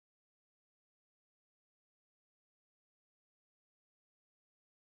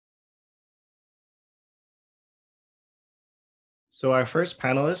So our first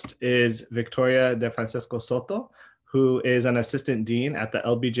panelist is Victoria DeFrancesco Soto, who is an assistant dean at the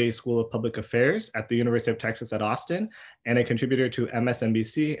LBJ School of Public Affairs at the University of Texas at Austin and a contributor to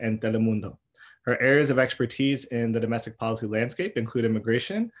MSNBC and Telemundo. Her areas of expertise in the domestic policy landscape include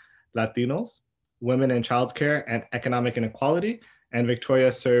immigration, Latinos, women and childcare, and economic inequality. And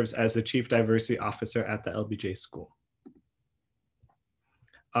Victoria serves as the Chief Diversity Officer at the LBJ School.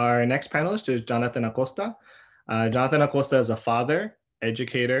 Our next panelist is Jonathon Acosta. Jonathon Acosta is a father,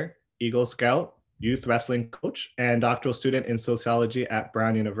 educator, Eagle Scout, youth wrestling coach, and doctoral student in sociology at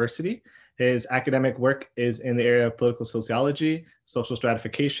Brown University. His academic work is in the area of political sociology, social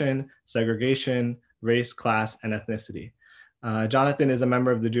stratification, segregation, race, class, and ethnicity. Jonathon is a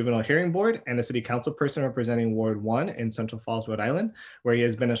member of the Juvenile Hearing Board and a city council person representing Ward 1 in Central Falls, Rhode Island, where he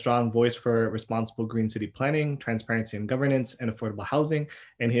has been a strong voice for responsible green city planning, transparency in governance, and affordable housing.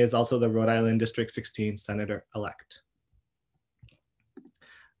 And he is also the Rhode Island District 16 Senator-elect.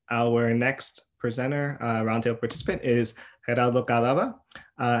 Our next presenter, roundtable participant is Geraldo Cadava.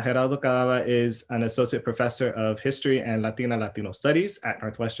 Geraldo Cadava is an associate professor of history and Latino Studies at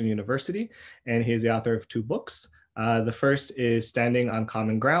Northwestern University, and he is the author of 2 books. The first is Standing on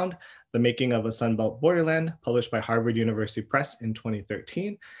Common Ground, The Making of a Sunbelt Borderland, published by Harvard University Press in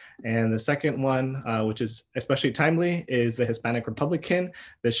 2013. And the second one, which is especially timely, is The Hispanic Republican,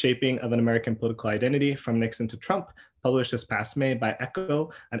 The Shaping of an American Political Identity from Nixon to Trump, published this past May by Echo,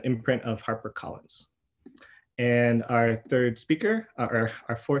 an imprint of HarperCollins. And our third speaker, or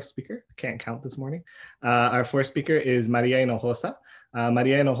our fourth speaker, can't count this morning. Our fourth speaker is Maria Hinojosa.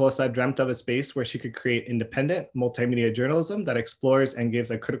 Maria Hinojosa dreamt of a space where she could create independent multimedia journalism that explores and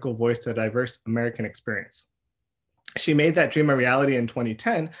gives a critical voice to a diverse American experience. She made that dream a reality in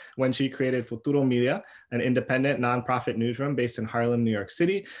 2010 when she created Futuro Media, an independent nonprofit newsroom based in Harlem, New York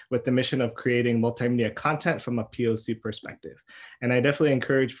City, with the mission of creating multimedia content from a POC perspective. And I definitely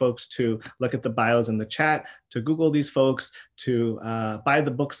encourage folks to look at the bios in the chat, to Google these folks, to buy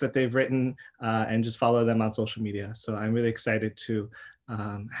the books that they've written, and just follow them on social media. So I'm really excited to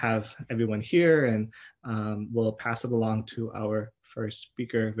have everyone here, and we'll pass it along to our first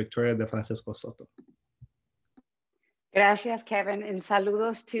speaker, Victoria DeFrancesco Soto. Gracias, Kevin, and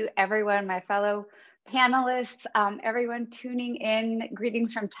saludos to everyone, my fellow panelists, everyone tuning in.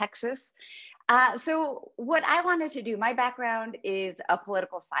 Greetings from Texas. So what I wanted to do, my background is a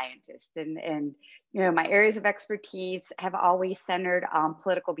political scientist, and you know, my areas of expertise have always centered on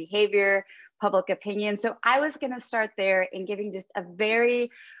political behavior, public opinion. So I was going to start there in giving just a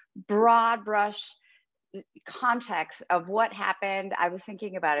very broad brush context of what happened. I was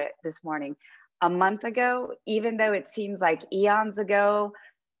thinking about it this morning. A month ago, even though it seems like eons ago,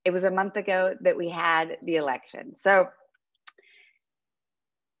 it was a month ago that we had the election. So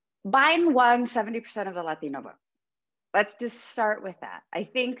Biden won 70% of the Latino vote. Let's just start with that. I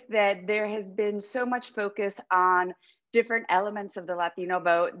think that there has been so much focus on different elements of the Latino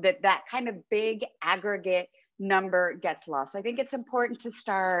vote that that kind of big aggregate number gets lost. I think it's important to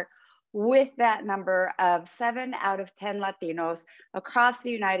start with that number of 7 out of 10 Latinos across the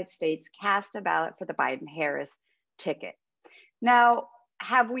United States cast a ballot for the Biden-Harris ticket. Now,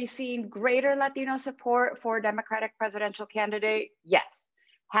 have we seen greater Latino support for Democratic presidential candidate? Yes.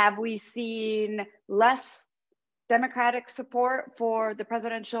 Have we seen less Democratic support for the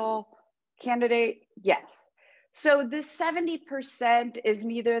presidential candidate? Yes. So this 70% is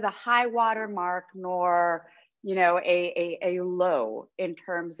neither the high water mark nor, you know, a low in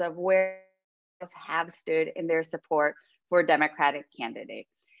terms of where have stood in their support for a Democratic candidate.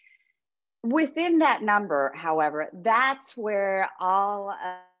 Within that number, however, that's where all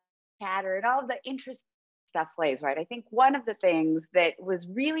chatter and all the interesting stuff plays, right? I think one of the things that was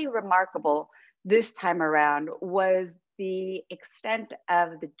really remarkable this time around was the extent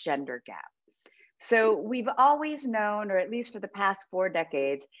of the gender gap. So we've always known, or at least for the past 4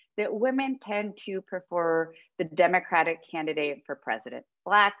 decades, that women tend to prefer the Democratic candidate for president,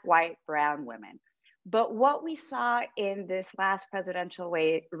 Black, white, brown women. But what we saw in this last presidential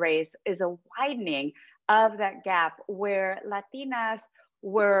race is a widening of that gap where Latinas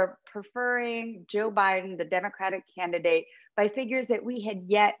were preferring Joe Biden, the Democratic candidate, by figures that we had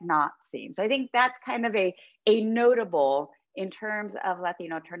yet not seen. So I think that's kind of a notable in terms of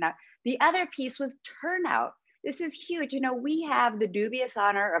Latino turnout. The other piece was turnout. This is huge. You know, we have the dubious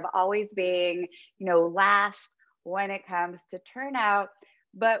honor of always being, you know, last when it comes to turnout,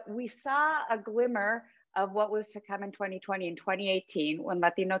 but we saw a glimmer of what was to come in 2020 and 2018 when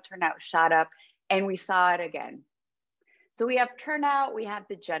Latino turnout shot up, and we saw it again. So we have turnout, we have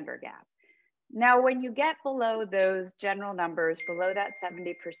the gender gap. Now, when you get below those general numbers, below that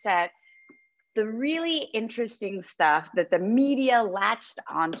 70%, the really interesting stuff that the media latched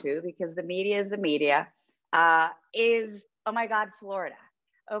onto, because the media is the media, is, oh my God, Florida.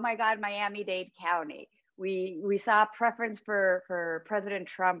 Oh my God, Miami-Dade County. We saw a preference for President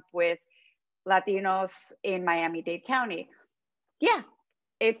Trump with Latinos in Miami-Dade County. Yeah,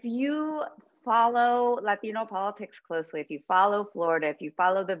 if you follow Latino politics closely, if you follow Florida, if you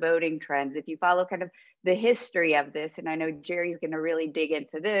follow the voting trends, if you follow kind of the history of this, and I know Jerry's going to really dig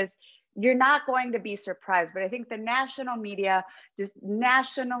into this, you're not going to be surprised. But I think the national media, just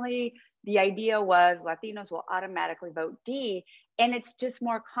nationally, the idea was Latinos will automatically vote D, and it's just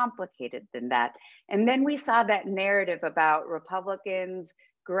more complicated than that. And then we saw that narrative about Republicans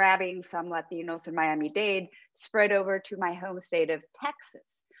grabbing some Latinos in Miami-Dade spread over to my home state of Texas,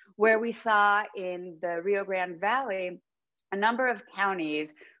 where we saw in the Rio Grande Valley, a number of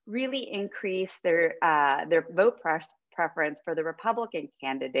counties really increase their vote preference for the Republican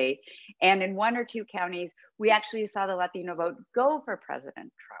candidate. And in one or two counties, we actually saw the Latino vote go for President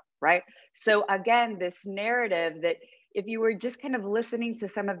Trump, right? So again, this narrative that if you were just kind of listening to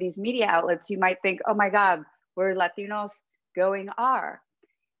some of these media outlets, you might think, oh my God, where Latinos going are.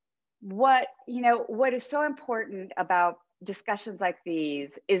 What is so important about discussions like these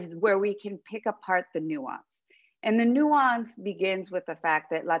is where we can pick apart the nuance. And the nuance begins with the fact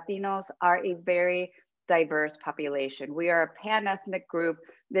that Latinos are a very diverse population. We are a pan-ethnic group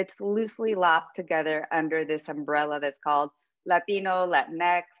that's loosely lopped together under this umbrella that's called Latino,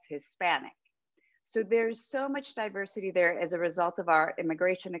 Latinx, Hispanic. So there's so much diversity there as a result of our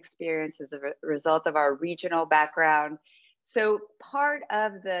immigration experience, as a result of our regional background. So part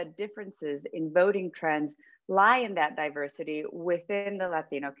of the differences in voting trends lie in that diversity within the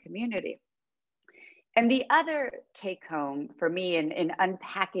Latino community. And the other take home for me in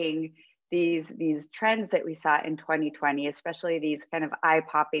unpacking these trends that we saw in 2020, especially these kind of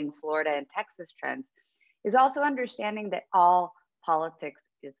eye-popping Florida and Texas trends, is also understanding that all politics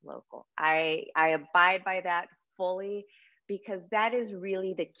is local. I abide by that fully, because that is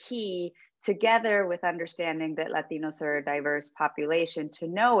really the key, together with understanding that Latinos are a diverse population, to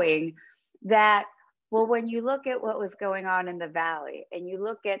knowing that, well, when you look at what was going on in the Valley, and you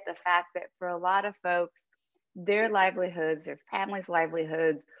look at the fact that for a lot of folks, their livelihoods, their families'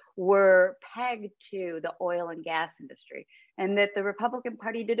 livelihoods were pegged to the oil and gas industry, and that the Republican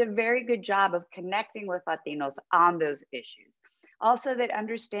Party did a very good job of connecting with Latinos on those issues. Also, that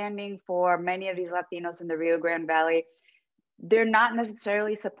understanding for many of these Latinos in the Rio Grande Valley, they're not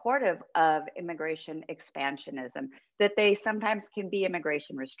necessarily supportive of immigration expansionism, that they sometimes can be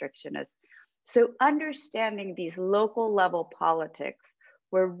immigration restrictionists. So understanding these local level politics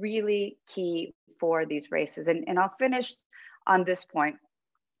were really key for these races. And I'll finish on this point,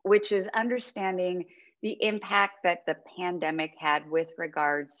 which is understanding the impact that the pandemic had with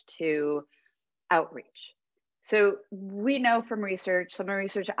regards to outreach. So we know from research, some of the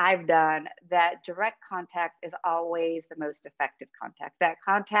research I've done, that direct contact is always the most effective contact. That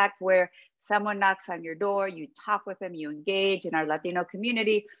contact where someone knocks on your door, you talk with them, you engage. In our Latino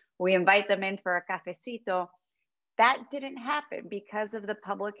community, we invite them in for a cafecito. That didn't happen because of the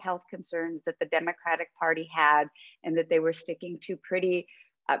public health concerns that the Democratic Party had, and that they were sticking to pretty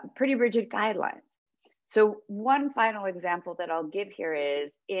rigid guidelines. So one final example that I'll give here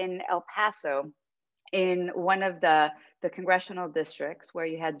is in El Paso, in one of the congressional districts where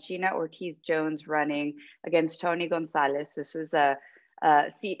you had Gina Ortiz-Jones running against Tony Gonzalez. This was a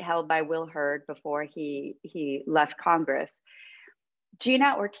seat held by Will Hurd before he left Congress.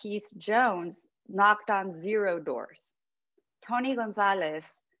 Gina Ortiz-Jones knocked on 0 doors. Tony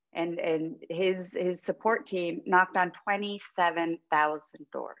Gonzalez and his support team knocked on 27,000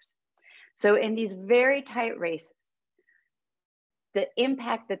 doors. So in these very tight races, the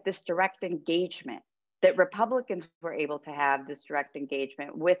impact that this direct engagement, that Republicans were able to have this direct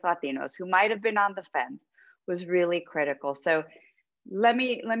engagement with Latinos who might have been on the fence, was really critical. So let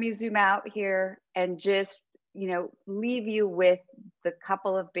me zoom out here and just leave you with the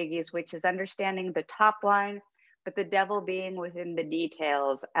couple of biggies, which is understanding the top line, but the devil being within the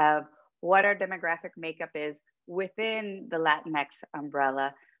details of what our demographic makeup is within the Latinx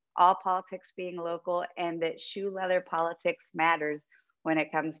umbrella, all politics being local, and that shoe leather politics matters when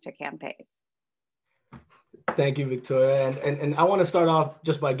it comes to campaigns. Thank you, Victoria. And I want to start off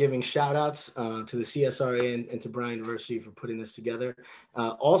just by giving shout outs to the CSRA and to Brown University for putting this together.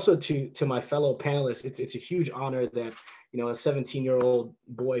 Also to my fellow panelists, it's a huge honor that, a 17-year-old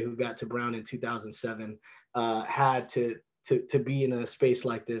boy who got to Brown in 2007 had to be in a space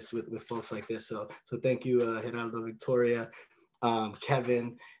like this with folks like this. So thank you, Geraldo, Victoria,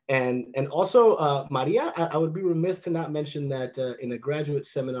 Kevin, And also Maria, I would be remiss to not mention that in a graduate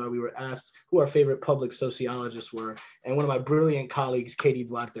seminar, we were asked who our favorite public sociologists were. And one of my brilliant colleagues, Katie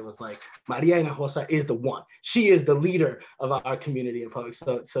Duarte, was like, Maria Hinojosa is the one. She is the leader of our community in public.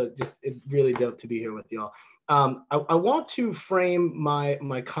 So just it's really dope to be here with y'all. I want to frame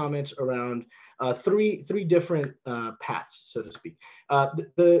my comments around three different paths, so to speak.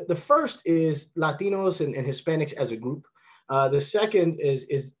 The first is Latinos and Hispanics as a group. The second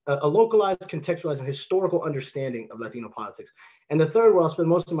is a localized, contextualized, and historical understanding of Latino politics. And the third, where I'll spend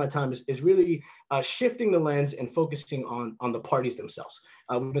most of my time, is really shifting the lens and focusing on the parties themselves.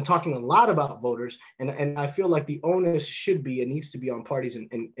 We've been talking a lot about voters, and I feel like the onus should be and needs to be on parties,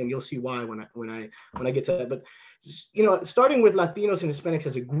 and you'll see why when I get to that. But starting with Latinos and Hispanics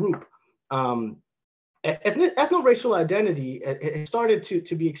as a group. Ethno-racial identity has started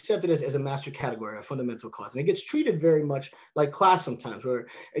to be accepted as a master category, a fundamental cause. And it gets treated very much like class sometimes, where,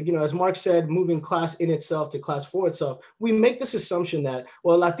 as Mark said, moving class in itself to class for itself, we make this assumption that,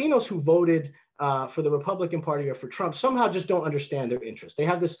 well, Latinos who voted for the Republican Party or for Trump somehow just don't understand their interests. They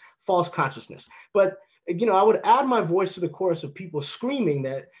have this false consciousness. But I would add my voice to the chorus of people screaming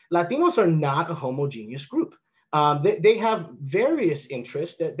that Latinos are not a homogeneous group. They have various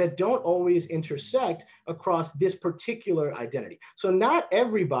interests that don't always intersect across this particular identity. So not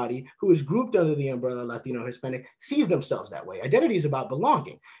everybody who is grouped under the umbrella Latino Hispanic sees themselves that way. Identity is about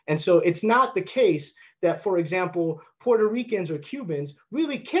belonging. And so it's not the case that, for example, Puerto Ricans or Cubans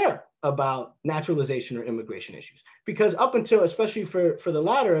really care about naturalization or immigration issues. Because up until, especially for the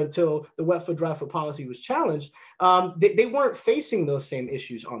latter, until the wet foot, dry foot policy was challenged, they weren't facing those same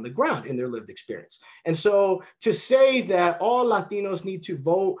issues on the ground in their lived experience. And so to say that all Latinos need to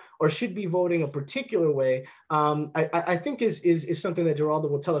vote or should be voting a particular way, I think is something that Geraldo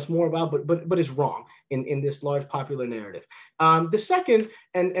will tell us more about, but is wrong in this large popular narrative. The second,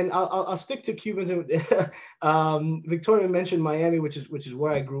 and I'll stick to Cubans. Victoria mentioned Miami, which is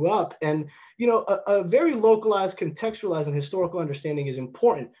where I grew up. And, a very localized, contextualized, and historical understanding is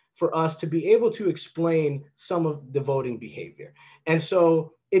important for us to be able to explain some of the voting behavior. And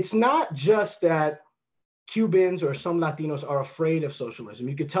so it's not just that Cubans or some Latinos are afraid of socialism.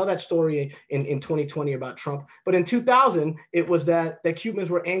 You could tell that story in 2020 about Trump, but in 2000, it was that Cubans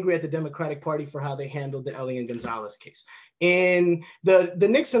were angry at the Democratic Party for how they handled the Elian Gonzalez case. In the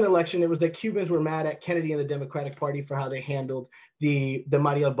Nixon election, it was that Cubans were mad at Kennedy and the Democratic Party for how they handled the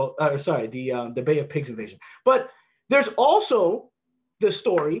Bay of Pigs invasion. But there's also the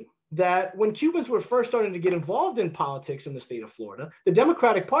story that when Cubans were first starting to get involved in politics in the state of Florida, the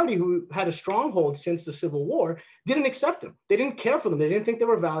Democratic Party, who had a stronghold since the Civil War, didn't accept them. They didn't care for them. They didn't think they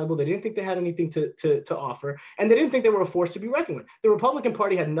were valuable. They didn't think they had anything to offer. And they didn't think they were a force to be reckoned with. The Republican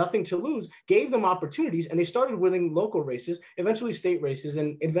Party had nothing to lose, gave them opportunities, and they started winning local races, eventually state races,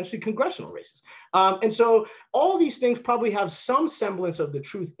 and eventually congressional races. And so all these things probably have some semblance of the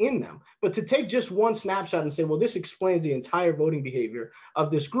truth in them. But to take just one snapshot and say, well, this explains the entire voting behavior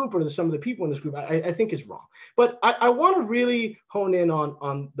of this group or some of the people in this group, I think is wrong. But I want to really hone in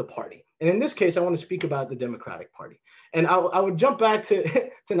on the party. And in this case, I want to speak about the Democratic Party. And I would jump back to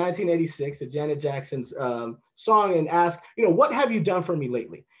 1986, to Janet Jackson's song, and ask, what have you done for me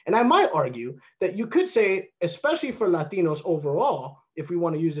lately? And I might argue that you could say, especially for Latinos overall, if we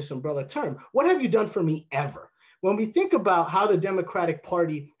want to use this umbrella term, what have you done for me ever? When we think about how the Democratic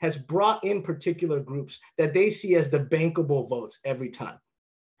Party has brought in particular groups that they see as the bankable votes every time.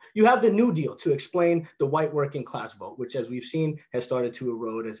 You have the New Deal to explain the white working class vote, which, as we've seen, has started to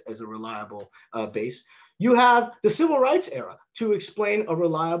erode as a reliable base. You have the Civil Rights era to explain a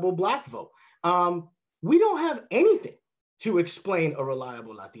reliable Black vote. We don't have anything to explain a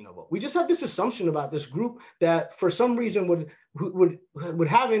reliable Latino vote. We just have this assumption about this group that for some reason would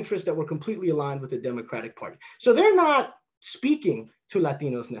have interests that were completely aligned with the Democratic Party. So they're not speaking to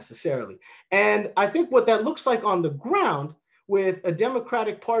Latinos necessarily. And I think what that looks like on the ground with a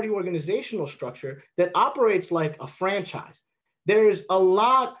Democratic Party organizational structure that operates like a franchise, there's a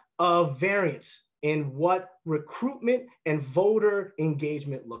lot of variance in what recruitment and voter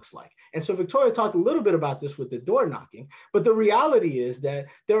engagement looks like. And so Victoria talked a little bit about this with the door knocking, but the reality is that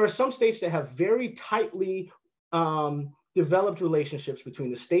there are some states that have very tightly developed relationships between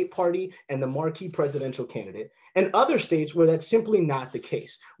the state party and the marquee presidential candidate, and other states where that's simply not the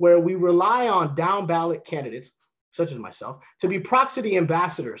case, where we rely on down ballot candidates, such as myself, to be proxy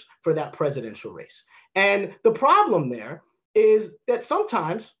ambassadors for that presidential race. And the problem there is that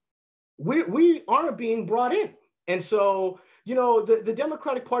sometimes we aren't being brought in. And so you know, the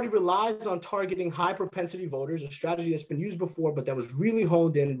Democratic Party relies on targeting high propensity voters, a strategy that's been used before, but that was really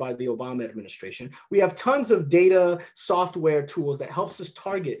honed in by the Obama administration. We have tons of data software tools that helps us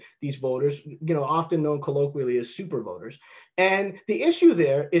target these voters, you know, often known colloquially as super voters. And the issue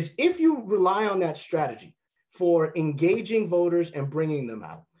there is if you rely on that strategy for engaging voters and bringing them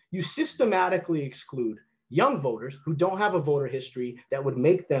out, you systematically exclude young voters who don't have a voter history that would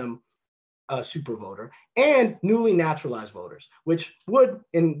make them a super voter, and newly naturalized voters, which would,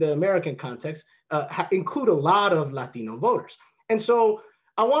 in the American context, include a lot of Latino voters. And so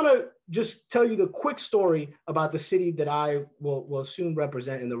I want to just tell you the quick story about the city that I will soon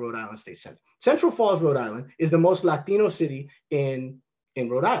represent in the Rhode Island State Senate. Central Falls, Rhode Island is the most Latino city in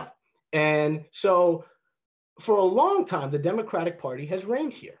Rhode Island. And so for a long time, the Democratic Party has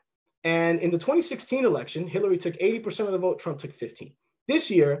reigned here. And in the 2016 election, Hillary took 80% of the vote, Trump took 15%.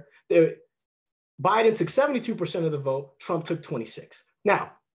 This year, Biden took 72% of the vote, Trump took 26%.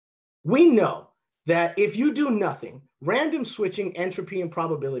 Now, we know that if you do nothing, random switching, entropy, and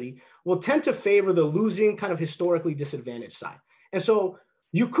probability will tend to favor the losing, kind of historically disadvantaged side. And so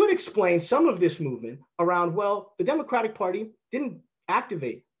you could explain some of this movement around, well, the Democratic Party didn't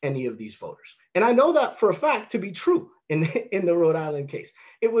activate any of these voters. And I know that for a fact to be true in the Rhode Island case.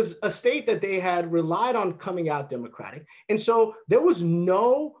 It was a state that they had relied on coming out Democratic. And so there was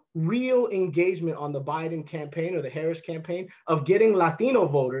no real engagement on the Biden campaign or the Harris campaign of getting Latino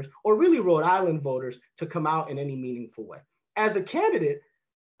voters, or really Rhode Island voters, to come out in any meaningful way. As a candidate,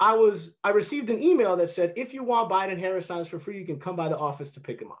 I received an email that said, if you want Biden Harris signs for free, you can come by the office to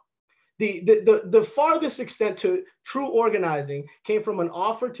pick them up. The farthest extent to true organizing came from an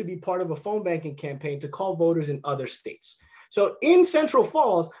offer to be part of a phone banking campaign to call voters in other states. So in Central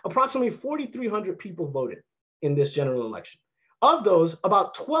Falls, approximately 4,300 people voted in this general election. Of those,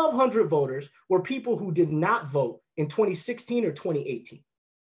 about 1,200 voters were people who did not vote in 2016 or 2018.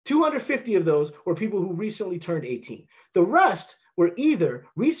 250 of those were people who recently turned 18. The rest were either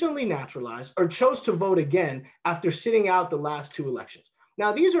recently naturalized or chose to vote again after sitting out the last two elections.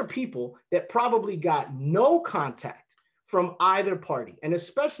 Now, these are people that probably got no contact from either party, and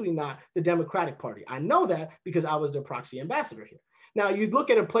especially not the Democratic Party. I know that because I was their proxy ambassador here. Now, you look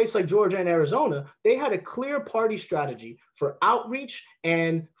at a place like Georgia and Arizona, they had a clear party strategy for outreach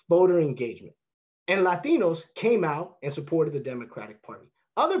and voter engagement. And Latinos came out and supported the Democratic Party.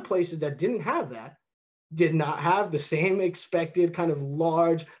 Other places that didn't have that did not have the same expected kind of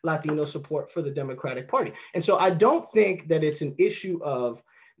large Latino support for the Democratic Party. And so I don't think that it's an issue of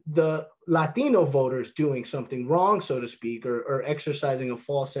the Latino voters doing something wrong, so to speak, or exercising a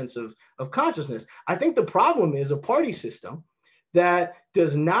false sense of consciousness. I think the problem is a party system that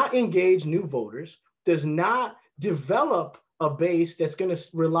does not engage new voters, does not develop a base that's going to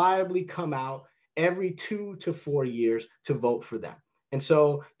reliably come out every 2 to 4 years to vote for them. And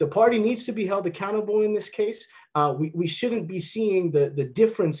so the party needs to be held accountable in this case. We shouldn't be seeing the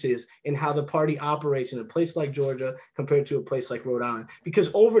differences in how the party operates in a place like Georgia compared to a place like Rhode Island,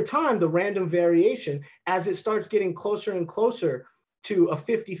 because over time, the random variation, as it starts getting closer and closer to a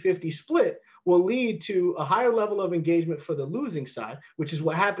 50-50 split, will lead to a higher level of engagement for the losing side, which is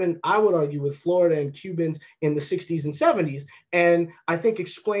what happened, I would argue, with Florida and Cubans in the 60s and 70s. And I think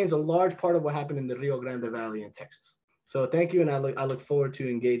explains a large part of what happened in the Rio Grande Valley in Texas. So thank you, and I look forward to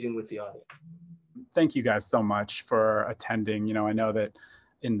engaging with the audience. Thank you guys so much for attending. You know, I know that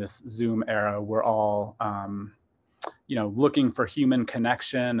in this Zoom era, we're all, you know, looking for human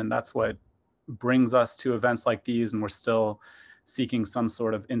connection, and that's what brings us to events like these, and we're still seeking some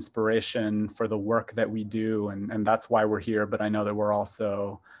sort of inspiration for the work that we do, and that's why we're here. But I know that we're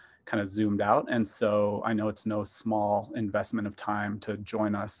also kind of zoomed out, and so I know it's no small investment of time to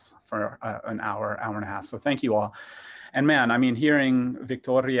join us for an hour and a half. So thank you all. And man, I mean, hearing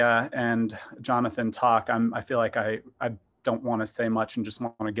Victoria and Jonathon talk, I feel like I don't want to say much and just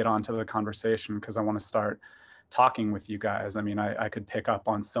want to get on to the conversation, because I want to start talking with you guys. I mean, I could pick up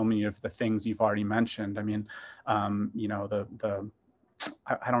on so many of the things you've already mentioned. I mean, you know,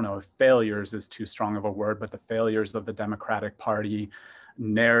 I don't know if failures is too strong of a word, but the failures of the Democratic Party,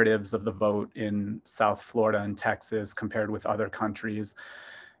 narratives of the vote in South Florida and Texas compared with other countries.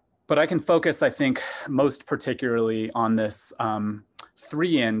 But I can focus, I think, most particularly on this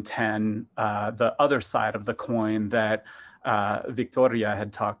 3 in 10, the other side of the coin that Victoria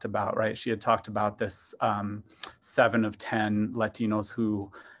had talked about, right? She had talked about this 7 of 10 Latinos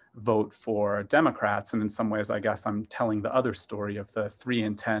who vote for Democrats. And in some ways, I guess I'm telling the other story of the 3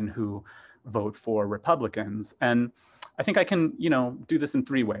 in 10 who vote for Republicans. And I think I can, do this in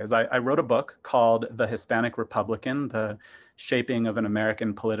three ways. I wrote a book called The Hispanic Republican, The Shaping of an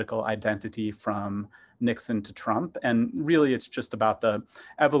American Political Identity from Nixon to Trump. And really, it's just about the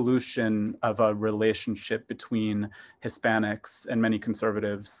evolution of a relationship between Hispanics, and many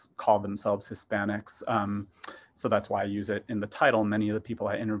conservatives call themselves Hispanics. So that's why I use it in the title. Many of the people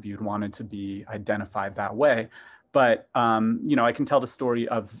I interviewed wanted to be identified that way. But, I can tell the story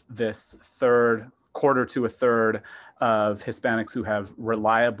of this quarter to a third of Hispanics who have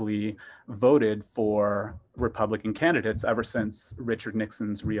reliably voted for Republican candidates ever since Richard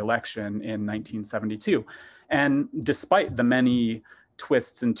Nixon's reelection in 1972. And despite the many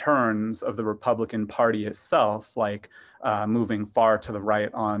twists and turns of the Republican Party itself, like moving far to the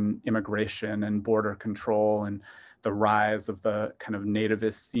right on immigration and border control, and the rise of the kind of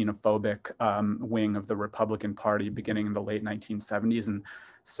nativist, xenophobic wing of the Republican Party beginning in the late 1970s and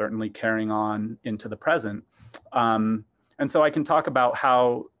certainly carrying on into the present. And so I can talk about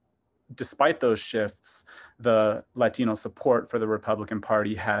how, despite those shifts, the Latino support for the Republican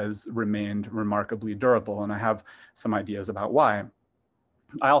Party has remained remarkably durable. And I have some ideas about why.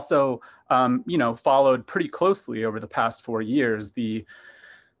 I also, followed pretty closely over the past 4 years the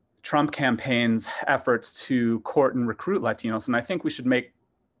Trump campaign's efforts to court and recruit Latinos. And I think we should make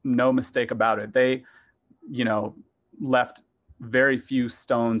no mistake about it. They, left very few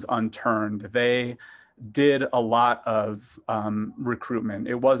stones unturned. They did a lot of recruitment.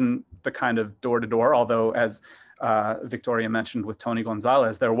 It wasn't the kind of door-to-door, although as Victoria mentioned with Tony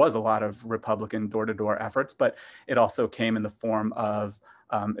Gonzalez, there was a lot of Republican door-to-door efforts, but it also came in the form of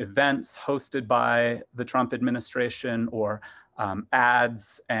events hosted by the Trump administration, or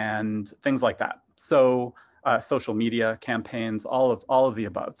ads and things like that. So social media campaigns, all of the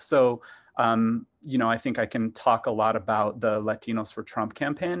above. So I think I can talk a lot about the Latinos for Trump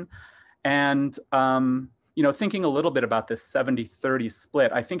campaign. And, thinking a little bit about this 70-30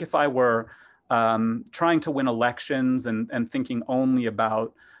 split, I think if I were trying to win elections and thinking only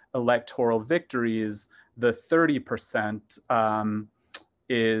about electoral victories, the 30%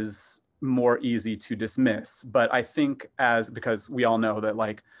 is more easy to dismiss. But I think because we all know that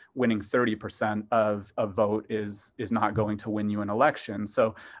like winning 30% of a vote is not going to win you an election.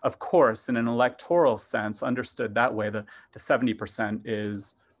 So of course, in an electoral sense, understood that way, the 70%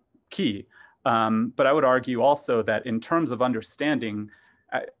 is key. But I would argue also that in terms of understanding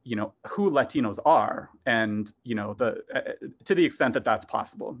who Latinos are, and to the extent that that's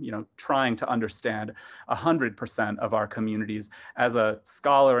possible, trying to understand 100% of our communities, as a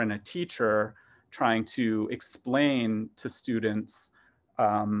scholar and a teacher, trying to explain to students,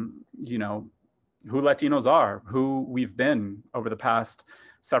 who Latinos are, who we've been over the past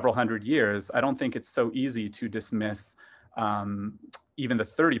several hundred years. I don't think it's so easy to dismiss even the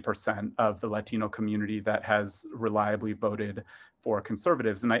 30% of the Latino community that has reliably voted for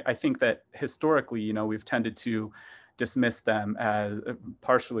conservatives. And I think that historically, we've tended to dismiss them as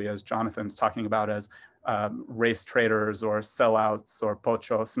partially, as Jonathon's talking about, as race traitors or sellouts or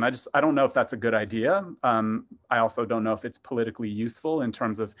pochos. And I don't know if that's a good idea. I also don't know if it's politically useful in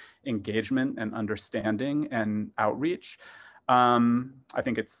terms of engagement and understanding and outreach. I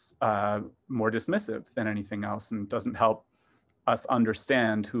think it's more dismissive than anything else, and doesn't help us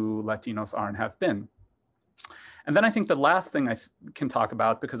understand who Latinos are and have been. And then I think the last thing I can talk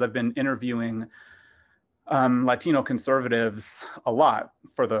about, because I've been interviewing Latino conservatives a lot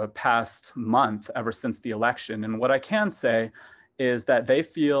for the past month, ever since the election. And what I can say is that they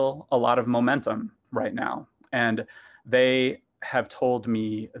feel a lot of momentum right now. And they have told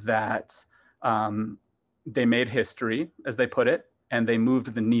me that they made history, as they put it, and they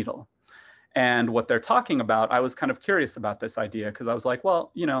moved the needle. And what they're talking about, I was kind of curious about this idea, because I was like,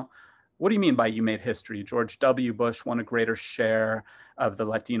 well, what do you mean by you made history? George W. Bush won a greater share of the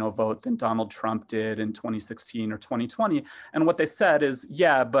Latino vote than Donald Trump did in 2016 or 2020. And what they said is,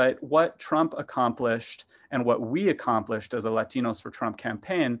 yeah, but what Trump accomplished and what we accomplished as a Latinos for Trump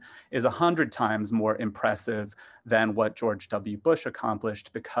campaign is 100 times more impressive than what George W. Bush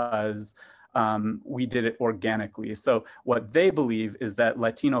accomplished, because we did it organically. So what they believe is that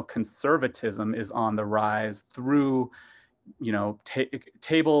Latino conservatism is on the rise through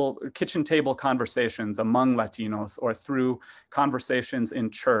kitchen table conversations among Latinos, or through conversations in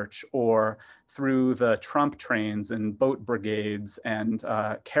church, or through the Trump trains and boat brigades and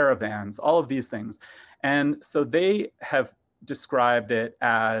caravans, all of these things. And so they have described it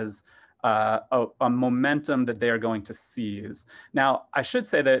as a momentum that they are going to seize. Now, I should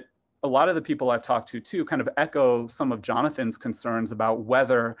say that a lot of the people I've talked to too kind of echo some of Jonathon's concerns about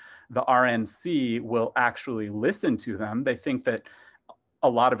whether the RNC will actually listen to them. They think that a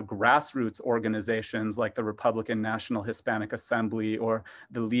lot of grassroots organizations like the Republican National Hispanic Assembly or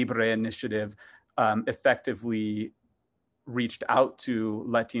the Libre Initiative effectively reached out to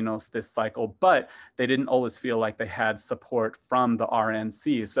Latinos this cycle, but they didn't always feel like they had support from the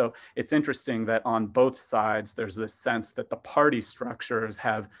RNC. So it's interesting that on both sides, there's this sense that the party structures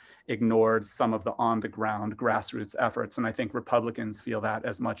have ignored some of the on-the-ground grassroots efforts. And I think Republicans feel that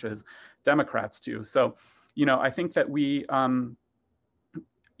as much as Democrats do. So, you know, I think that we,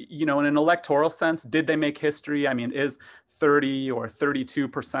 you know, in an electoral sense, did they make history? I mean, is 30 or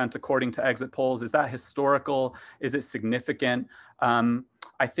 32% according to exit polls, is that historical? Is it significant?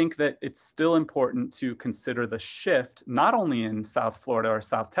 I think that it's still important to consider the shift, not only in South Florida or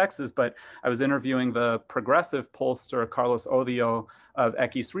South Texas, but I was interviewing the progressive pollster, Carlos Odio of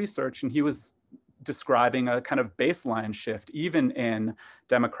Equis Research, and he was describing a kind of baseline shift, even in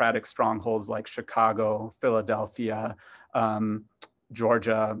Democratic strongholds like Chicago, Philadelphia,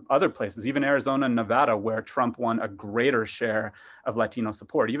 Georgia, other places, even Arizona and Nevada, where Trump won a greater share of Latino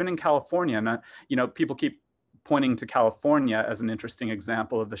support. Even in California, and, you know, people keep pointing to California as an interesting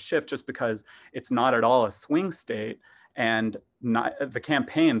example of the shift, just because it's not at all a swing state, and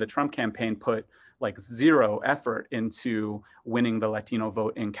the Trump campaign put like zero effort into winning the Latino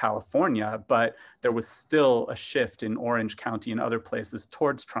vote in California, but there was still a shift in Orange County and other places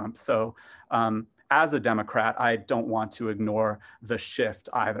towards Trump. So, as a Democrat, I don't want to ignore the shift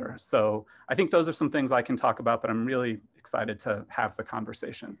either. So I think those are some things I can talk about, but I'm really excited to have the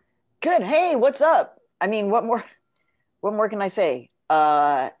conversation. Good. Hey, what's up? I mean, what more can I say?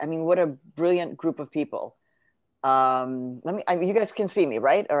 I mean, what a brilliant group of people. You guys can see me,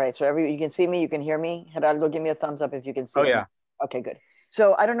 right? All right. So you can see me, you can hear me. Gerardo, give me a thumbs up if you can see me. Oh, yeah. Okay, good.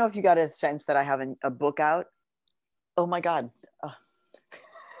 So I don't know if you got a sense that I have a book out. Oh my God.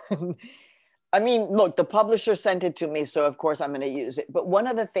 I mean, look, the publisher sent it to me, so of course I'm going to use it. But one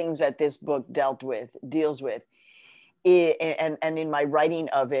of the things that this book deals with, and in my writing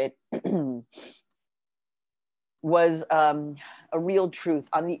of it, was a real truth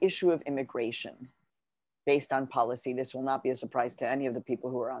on the issue of immigration based on policy. This will not be a surprise to any of the people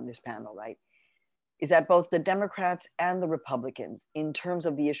who are on this panel, right? Is that both the Democrats and the Republicans, in terms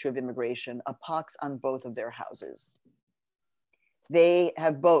of the issue of immigration, a pox on both of their houses. They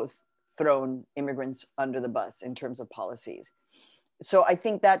have both thrown immigrants under the bus in terms of policies. So I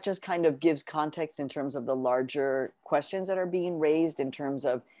think that just kind of gives context in terms of the larger questions that are being raised in terms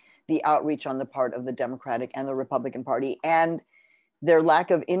of the outreach on the part of the Democratic and the Republican Party and their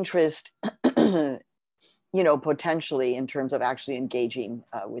lack of interest, you know, potentially in terms of actually engaging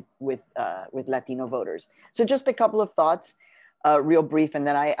with Latino voters. So just a couple of thoughts, real brief, and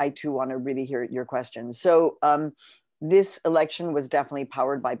then I too want to really hear your questions. So this election was definitely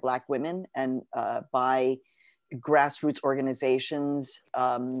powered by Black women and by grassroots organizations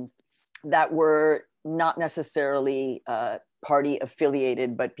that were not necessarily party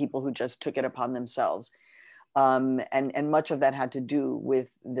affiliated, but people who just took it upon themselves. And much of that had to do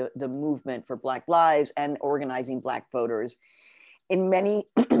with the movement for Black lives and organizing Black voters. In many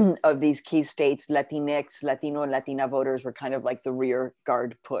of these key states, Latinx, Latino and Latina voters were kind of like the rear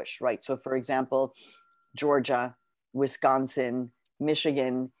guard push, right? So for example, Georgia, Wisconsin,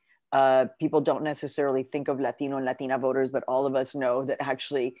 Michigan, people don't necessarily think of Latino and Latina voters, but all of us know that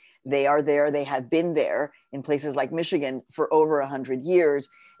actually they are there. They have been there in places like Michigan for over 100 years,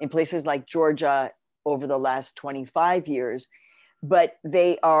 in places like Georgia over the last 25 years, but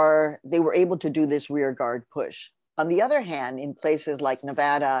they were able to do this rear guard push. On the other hand, in places like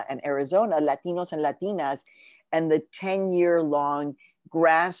Nevada and Arizona, Latinos and Latinas and the 10-year-long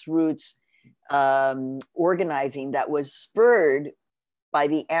grassroots organizing that was spurred by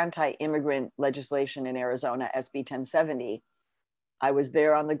the anti-immigrant legislation in Arizona, SB 1070. I was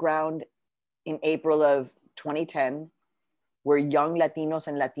there on the ground in April of 2010, where young Latinos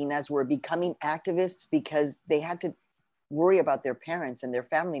and Latinas were becoming activists because they had to worry about their parents and their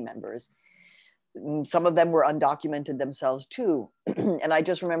family members. Some of them were undocumented themselves too. And I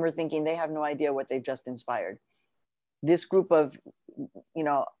just remember thinking, they have no idea what they've just inspired. This group of, you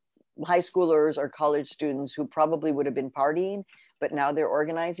know, high schoolers or college students who probably would have been partying, but now they're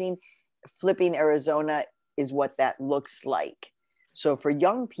organizing. Flipping Arizona is what that looks like. So for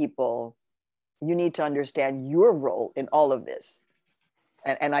young people, you need to understand your role in all of this.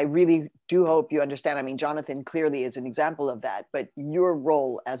 And I really do hope you understand. I mean, Jonathon clearly is an example of that, but your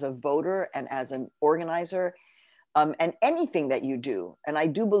role as a voter and as an organizer and anything that you do. And I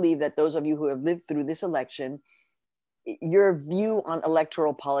do believe that those of you who have lived through this election, your view on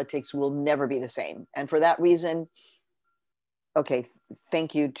electoral politics will never be the same. And for that reason, okay,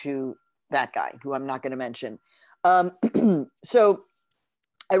 thank you to that guy who I'm not going to mention. So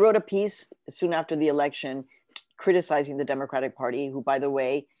I wrote a piece soon after the election criticizing the Democratic Party, who, by the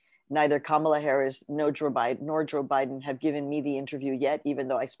way, neither Kamala Harris nor Joe Biden have given me the interview yet, even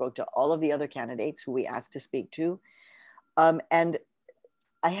though I spoke to all of the other candidates who we asked to speak to. And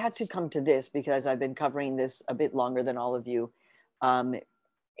I had to come to this because I've been covering this a bit longer than all of you,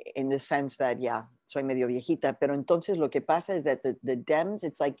 in the sense that, yeah, soy medio viejita, pero entonces lo que pasa is that the Dems,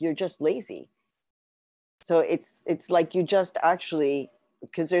 it's like you're just lazy. So it's like you just actually,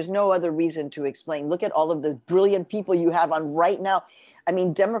 because there's no other reason to explain. Look at all of the brilliant people you have on right now. I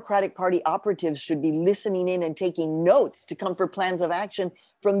mean, Democratic Party operatives should be listening in and taking notes to come for plans of action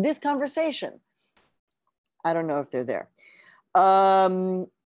from this conversation. I don't know if they're there. I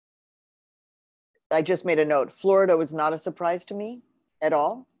just made a note. Florida was not a surprise to me at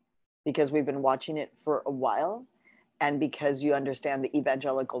all, because we've been watching it for a while and because you understand the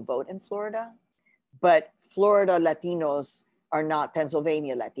evangelical vote in Florida. But Florida Latinos are not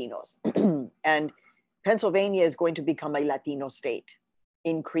Pennsylvania Latinos. And Pennsylvania is going to become a Latino state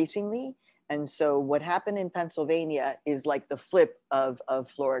increasingly. And so what happened in Pennsylvania is like the flip of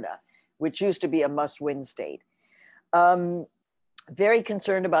Florida, which used to be a must-win state. Very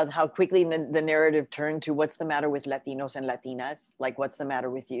concerned about how quickly the narrative turned to what's the matter with Latinos and Latinas? Like, what's the matter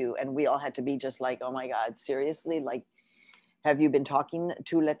with you? And we all had to be just like, oh my God, seriously? Like, have you been talking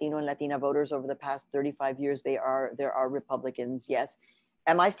to Latino and Latina voters over the past 35 years? There are Republicans, yes.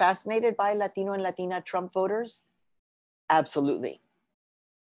 Am I fascinated by Latino and Latina Trump voters? Absolutely.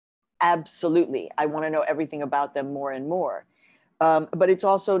 Absolutely. I want to know everything about them more and more. But it's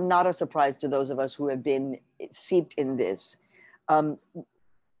also not a surprise to those of us who have been seeped in this.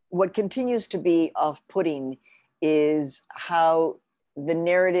 What continues to be off-putting is how the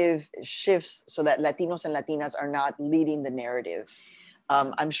narrative shifts so that Latinos and Latinas are not leading the narrative.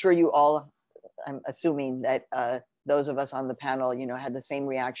 I'm sure you all, I'm assuming that those of us on the panel, you know, had the same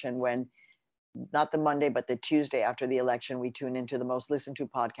reaction when, not the Monday, but the Tuesday after the election, we tuned into the most listened to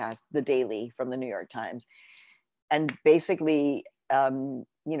podcast, The Daily from the New York Times. And basically,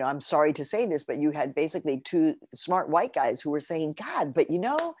 you know, I'm sorry to say this, but you had basically two smart white guys who were saying, God, but you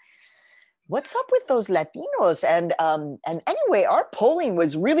know, what's up with those Latinos? And anyway, our polling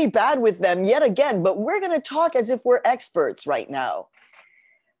was really bad with them yet again, but we're going to talk as if we're experts right now.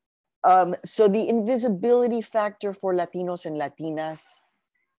 So the invisibility factor for Latinos and Latinas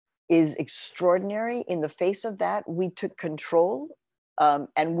is extraordinary. In the face of that, we took control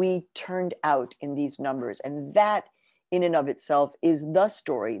and we turned out in these numbers. And that in and of itself is the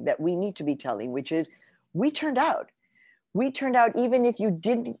story that we need to be telling, which is we turned out. We turned out even if you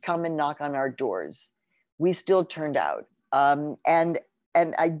didn't come and knock on our doors, we still turned out. And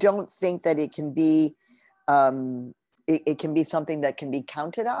I don't think that it can be, it can be something that can be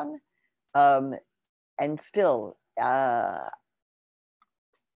counted on. And still, I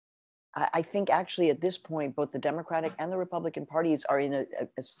think actually at this point, both the Democratic and the Republican parties are in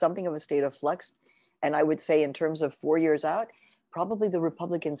something of a state of flux. And I would say in terms of 4 years out, probably the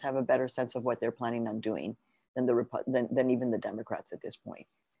Republicans have a better sense of what they're planning on doing than even the Democrats at this point.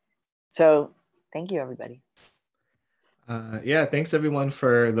 So thank you, everybody. Yeah, thanks everyone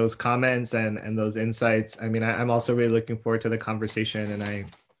for those comments and those insights. I mean, I'm also really looking forward to the conversation, and I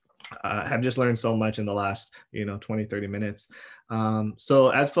have just learned so much in the last, 20, 30 minutes. So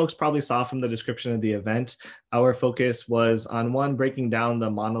as folks probably saw from the description of the event, our focus was on one, breaking down the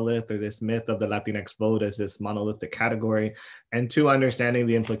monolith or this myth of the Latinx vote as this monolithic category, and two, understanding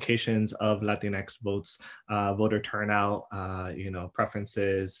the implications of Latinx votes, voter turnout,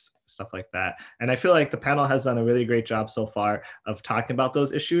 preferences, stuff like that. And I feel like the panel has done a really great job so far of talking about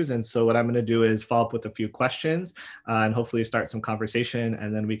those issues. And so what I'm going to do is follow up with a few questions and hopefully start some conversation,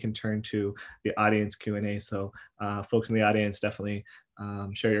 and then we can turn to the audience Q&A. So folks in the audience, definitely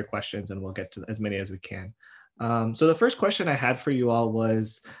share your questions and we'll get to as many as we can. So the first question I had for you all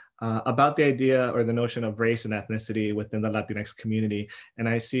was about the idea or the notion of race and ethnicity within the Latinx community. And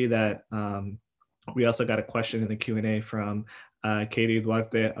I see that we also got a question in the Q&A from Katie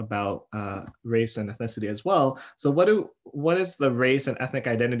Duarte about race and ethnicity as well. So what is the race and ethnic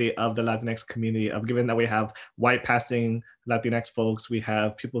identity of the Latinx community, given that we have white passing Latinx folks, we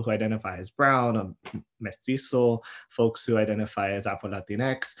have people who identify as brown, mestizo, folks who identify as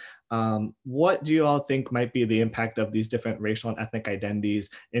Afro-Latinx. What do you all think might be the impact of these different racial and ethnic identities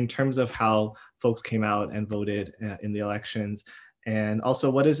in terms of how folks came out and voted in the elections? And also,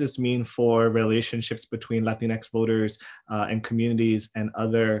 what does this mean for relationships between Latinx voters and communities and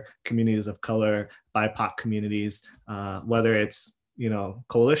other communities of color, BIPOC communities, whether it's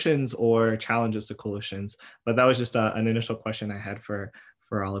coalitions or challenges to coalitions? But that was just an initial question I had for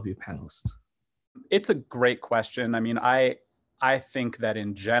all of you panelists. It's a great question. I mean, I I think that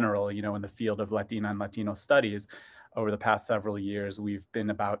in general, in the field of Latina and Latino studies, over the past several years, we've been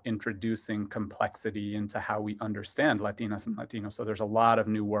about introducing complexity into how we understand Latinas and Latinos. So there's a lot of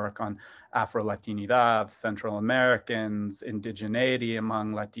new work on Afro-Latinidad, Central Americans, indigeneity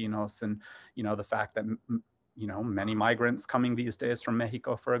among Latinos, and the fact that many migrants coming these days from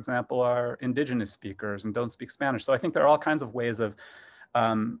Mexico, for example, are indigenous speakers and don't speak Spanish. So I think there are all kinds of ways of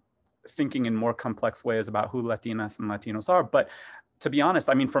thinking in more complex ways about who Latinas and Latinos are. But to be honest,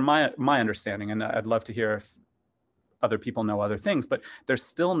 I mean, from my understanding, and I'd love to hear if other people know other things, but there's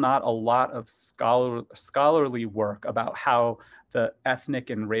still not a lot of scholarly work about how the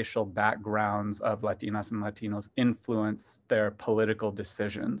ethnic and racial backgrounds of Latinas and Latinos influence their political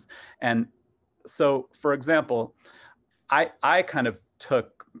decisions. And so, for example, I kind of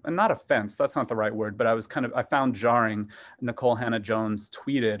took, not offense, that's not the right word, but I found jarring, Nicole Hannah-Jones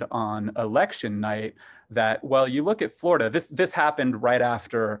tweeted on election night that, well, you look at Florida, this happened right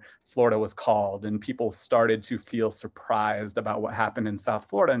after Florida was called and people started to feel surprised about what happened in South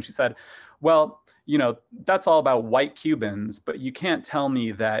Florida. And she said, well, that's all about white Cubans, but you can't tell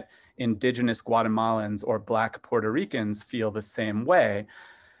me that indigenous Guatemalans or Black Puerto Ricans feel the same way.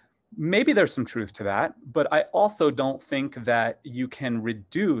 Maybe there's some truth to that, but I also don't think that you can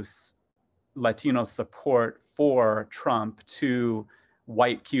reduce Latino support for Trump to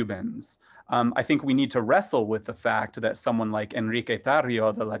white Cubans. I think we need to wrestle with the fact that someone like Enrique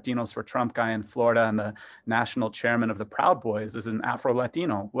Tarrio, the Latinos for Trump guy in Florida and the national chairman of the Proud Boys, is an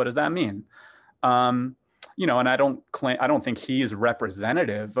Afro-Latino. What does that mean? And I don't think he's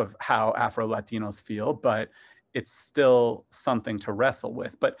representative of how Afro-Latinos feel, but it's still something to wrestle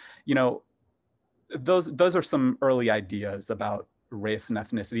with. But, those are some early ideas about race and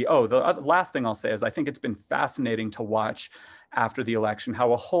ethnicity. Oh, the last thing I'll say is I think it's been fascinating to watch after the election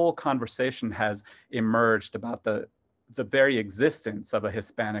how a whole conversation has emerged about the very existence of a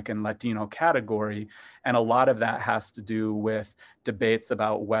Hispanic and Latino category. And a lot of that has to do with debates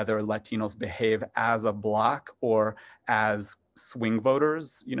about whether Latinos behave as a bloc or as swing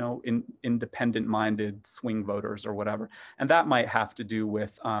voters, independent-minded swing voters or whatever. And that might have to do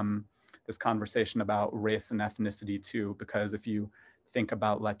with this conversation about race and ethnicity too, because if you think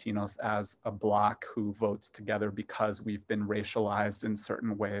about Latinos as a bloc who votes together because we've been racialized in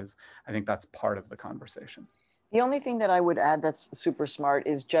certain ways, I think that's part of the conversation. The only thing that I would add that's super smart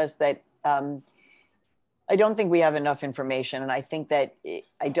is just that I don't think we have enough information. And I think that,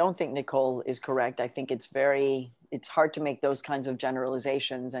 I don't think Nicole is correct. I think it's hard to make those kinds of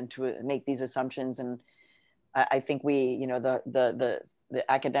generalizations and to make these assumptions. And I think the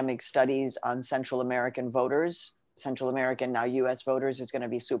academic studies on Central American voters, Central American, now US voters, is going to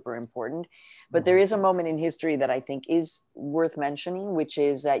be super important. But there is a moment in history that I think is worth mentioning, which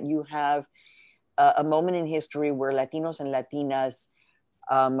is that you have a moment in history where Latinos and Latinas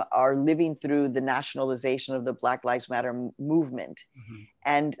are living through the nationalization of the Black Lives Matter movement. Mm-hmm.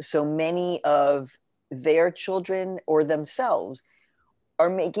 And so many of their children or themselves are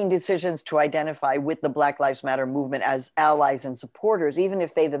making decisions to identify with the Black Lives Matter movement as allies and supporters, even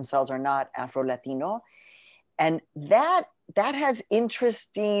if they themselves are not Afro-Latino. And that has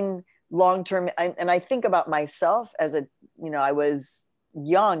interesting long-term, and I think about myself as I was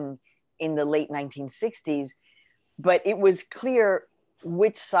young in the late 1960s, but it was clear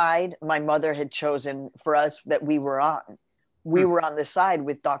which side my mother had chosen for us that we were on. We were on the side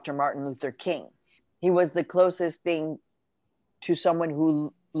with Dr. Martin Luther King. He was the closest thing to someone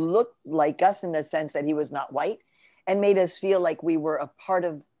who looked like us in the sense that he was not white and made us feel like we were a part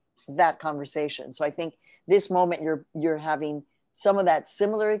of that conversation. So I think this moment you're having some of that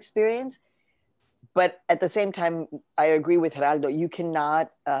similar experience, but at the same time, I agree with Geraldo, you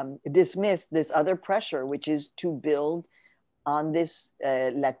cannot dismiss this other pressure, which is to build on this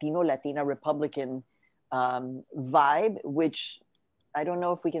Latina Republican vibe, which I don't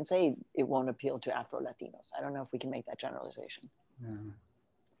know if we can say it won't appeal to Afro-Latinos. I don't know if we can make that generalization. Yeah.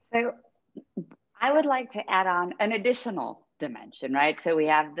 So I would like to add on an additional dimension, right? So we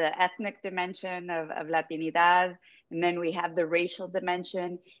have the ethnic dimension of Latinidad, and then we have the racial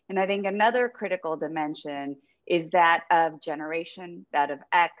dimension. And I think another critical dimension is that of generation, that of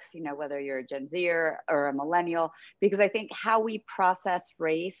X, whether you're a Gen Z or a millennial, because I think how we process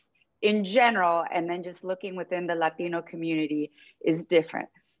race in general, and then just looking within the Latino community, is different.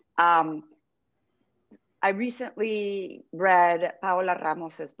 I recently read Paola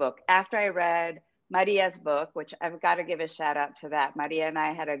Ramos's book. After I read Maria's book, which I've got to give a shout out to that. Maria and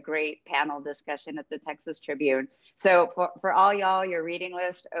I had a great panel discussion at the Texas Tribune. So for all y'all, your reading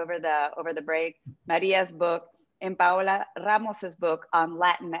list over the break, Maria's book and Paola Ramos's book on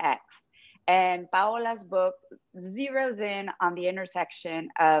Latinx. And Paola's book zeroes in on the intersection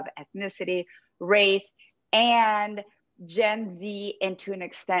of ethnicity, race, and Gen Z, and to an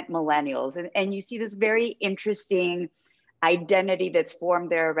extent, millennials. And you see this very interesting identity that's formed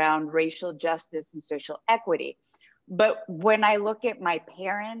there around racial justice and social equity. But when I look at my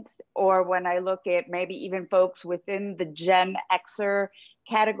parents, or when I look at maybe even folks within the Gen Xer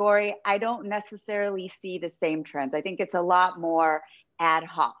category, I don't necessarily see the same trends. I think it's a lot more ad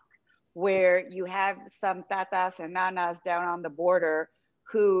hoc, where you have some tatas and nanas down on the border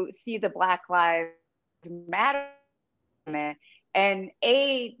who see the Black Lives Matter, and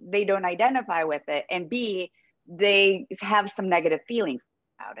A, they don't identify with it, and B, they have some negative feelings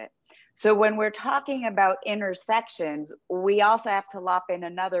about it. So when we're talking about intersections, we also have to lop in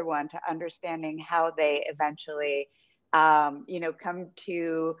another one to understanding how they eventually, come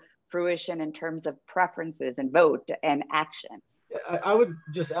to fruition in terms of preferences and vote and action. I would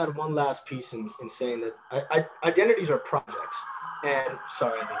just add one last piece in saying that identities are projects. And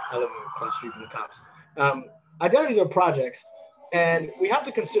sorry, I live across the street from the cops. Identities are projects, and we have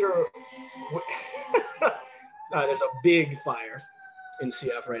to consider. There's a big fire in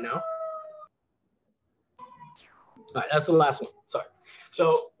CF right now. All right, that's the last one. Sorry.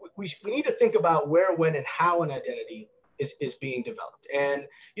 So we need to think about where, when, and how an identity is being developed. And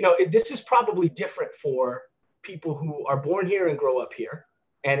this is probably different for people who are born here and grow up here,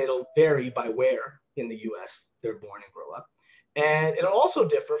 and it'll vary by where in the U.S. they're born and grow up. And it'll also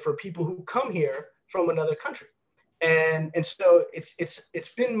differ for people who come here from another country. And so it's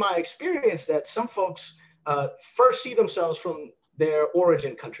been my experience that some folks first see themselves from their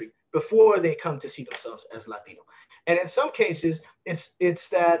origin country before they come to see themselves as Latino. And in some cases, it's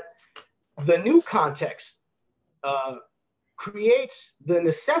that the new context creates the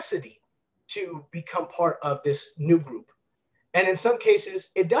necessity to become part of this new group. And in some cases,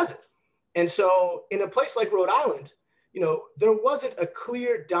 it doesn't. And so in a place like Rhode Island, there wasn't a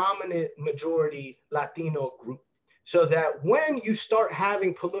clear dominant majority Latino group. So that when you start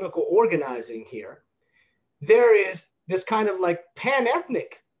having political organizing here, there is this kind of like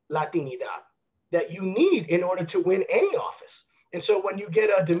pan-ethnic Latinidad that you need in order to win any office. And so when you get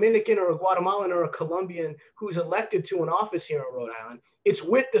a Dominican or a Guatemalan or a Colombian who's elected to an office here in Rhode Island, it's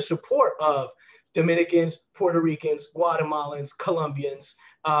with the support of Dominicans, Puerto Ricans, Guatemalans, Colombians,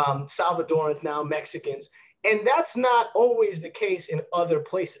 Salvadorans, now Mexicans. And that's not always the case in other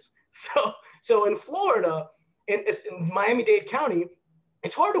places. So in Florida, in Miami-Dade County,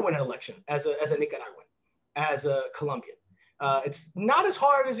 it's hard to win an election as a Nicaraguan, as a Colombian. It's not as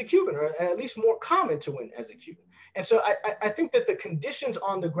hard as a Cuban, or at least more common to win as a Cuban. And so I think that the conditions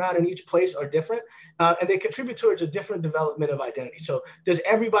on the ground in each place are different, and they contribute towards a different development of identity. So does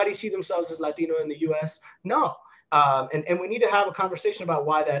everybody see themselves as Latino in the US? No. And we need to have a conversation about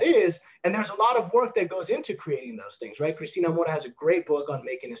why that is. And there's a lot of work that goes into creating those things, right? Cristina Mora has a great book on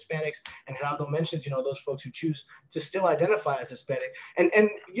making Hispanics, and Geraldo mentions, those folks who choose to still identify as Hispanic. And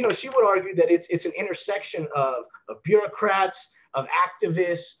she would argue that it's an intersection of bureaucrats, of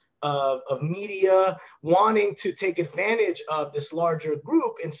activists, of media wanting to take advantage of this larger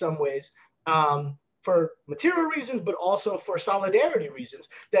group in some ways, for material reasons, but also for solidarity reasons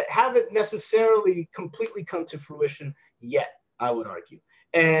that haven't necessarily completely come to fruition yet, I would argue.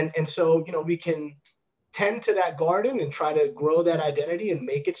 And so, we can tend to that garden and try to grow that identity and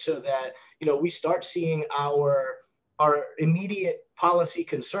make it so that, we start seeing our immediate policy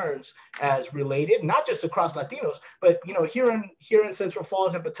concerns as related, not just across Latinos, but, here in Central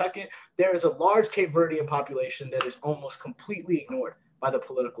Falls and Pawtucket, there is a large Cape Verdean population that is almost completely ignored by the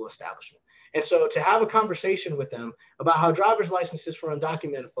political establishment. And so to have a conversation with them about how driver's licenses for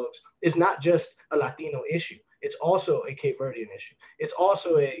undocumented folks is not just a Latino issue. It's also a Cape Verdean issue. It's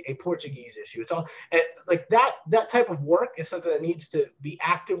also a Portuguese issue. It's all like that type of work is something that needs to be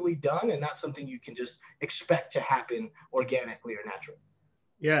actively done and not something you can just expect to happen organically or naturally.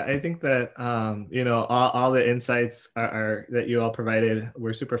 Yeah, I think that, all the insights are that you all provided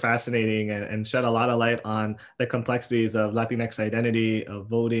were super fascinating and shed a lot of light on the complexities of Latinx identity, of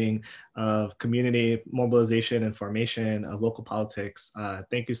voting, of community mobilization and formation, of local politics.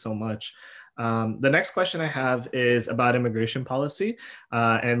 Thank you so much. The next question I have is about immigration policy.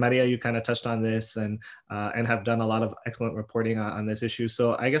 And Maria, you kind of touched on this and have done a lot of excellent reporting on this issue.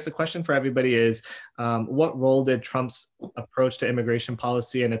 So I guess the question for everybody is, what role did Trump's approach to immigration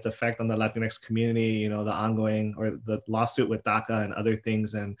policy and its effect on the Latinx community, the ongoing or the lawsuit with DACA and other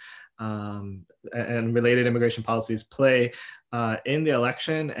things and related immigration policies play in the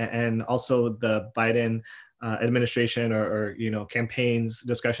election, and also the Biden administration or campaigns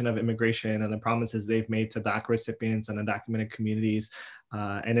discussion of immigration and the promises they've made to DACA recipients and undocumented communities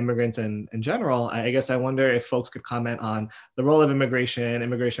and immigrants in general. I guess I wonder if folks could comment on the role of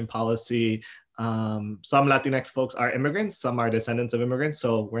immigration policy. Some Latinx folks are immigrants, some are descendants of immigrants,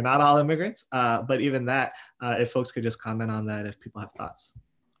 so we're not all immigrants. But even that, if folks could just comment on that, if people have thoughts.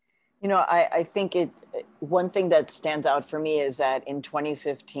 I think one thing that stands out for me is that in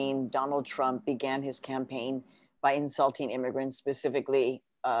 2015, Donald Trump began his campaign by insulting immigrants, specifically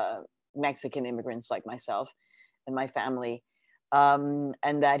Mexican immigrants like myself and my family, and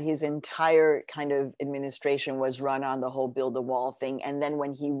that his entire kind of administration was run on the whole build a wall thing. And then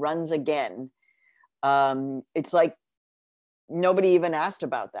when he runs again, it's like nobody even asked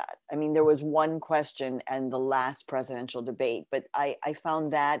about that. I mean, there was one question and the last presidential debate, but I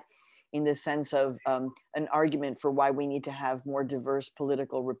found that in the sense of an argument for why we need to have more diverse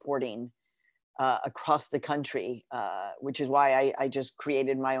political reporting across the country, which is why I just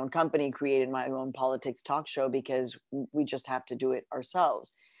created my own company, created my own politics talk show, because we just have to do it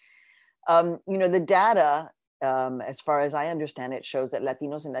ourselves. The data, as far as I understand it, shows that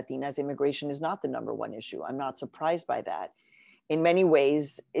Latinos and Latinas immigration is not the #1 issue. I'm not surprised by that. In many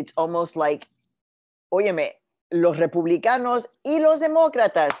ways, it's almost like, óyeme, los republicanos y los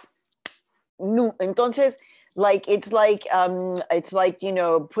demócratas. No, entonces, it's like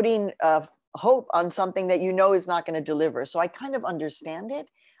putting hope on something that is not going to deliver. So I kind of understand it,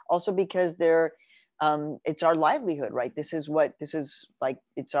 also because it's our livelihood, right? It's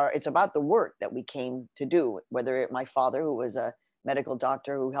about the work that we came to do. Whether my father, who was a medical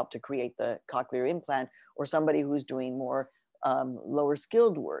doctor who helped to create the cochlear implant, or somebody who's doing more lower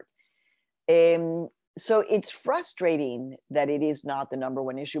skilled work. So it's frustrating that it is not the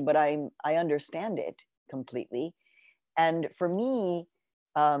 #1 issue, but I understand it completely. And for me,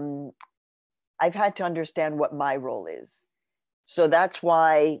 I've had to understand what my role is. So that's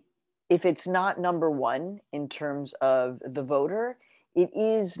why if it's not #1 in terms of the voter, it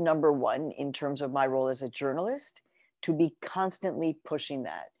is #1 in terms of my role as a journalist to be constantly pushing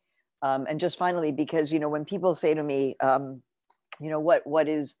that. And just finally, because, when people say to me,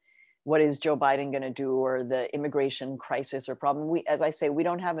 what is Joe Biden going to do, or the immigration crisis or problem? As I say, we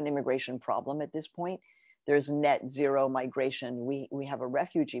don't have an immigration problem at this point. There's net zero migration. We have a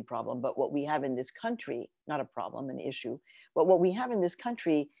refugee problem, but what we have in this country, not a problem, an issue, but what we have in this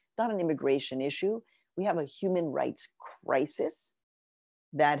country, not an immigration issue. We have a human rights crisis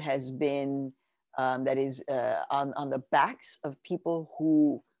that has been, that is on the backs of people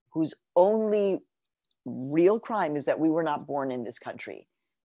whose only real crime is that we were not born in this country.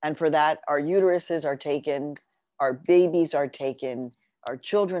 And for that, our uteruses are taken, our babies are taken, our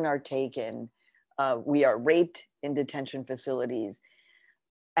children are taken, we are raped in detention facilities.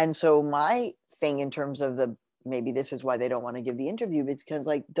 And so my thing in terms of maybe this is why they don't want to give the interview, it's because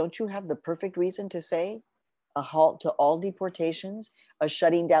don't you have the perfect reason to say a halt to all deportations, a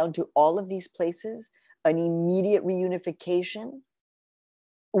shutting down to all of these places, an immediate reunification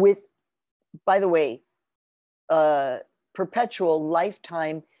with, by the way, perpetual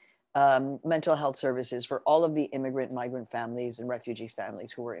lifetime mental health services for all of the immigrant, migrant families and refugee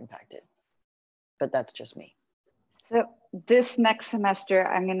families who were impacted. But that's just me. So this next semester,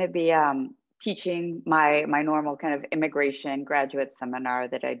 I'm going to be teaching my normal kind of immigration graduate seminar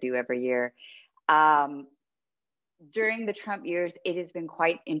that I do every year. During the Trump years, it has been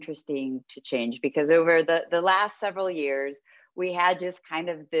quite interesting to change, because over the last several years, we had just kind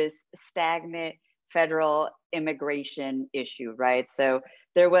of this stagnant federal immigration issue, right? So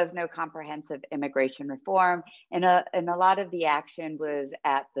there was no comprehensive immigration reform, and a lot of the action was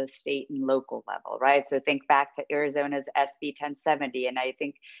at the state and local level, right? So think back to Arizona's SB 1070, and I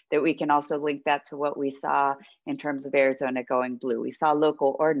think that we can also link that to what we saw in terms of Arizona going blue. We saw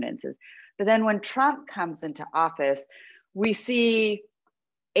local ordinances. But then when Trump comes into office, we see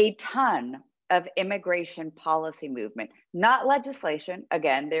a ton of immigration policy movement, not legislation.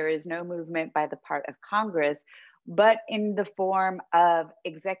 Again, there is no movement by the part of Congress, but in the form of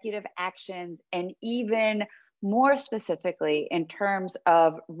executive actions, and even more specifically in terms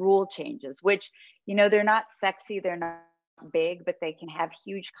of rule changes, which, they're not sexy, they're not big, but they can have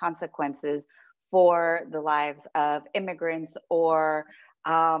huge consequences for the lives of immigrants or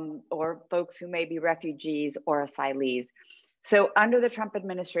folks who may be refugees or asylees. So under the Trump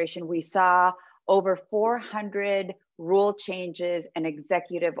administration, we saw over 400 rule changes and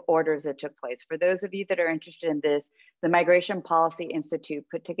executive orders that took place. For those of you that are interested in this, the Migration Policy Institute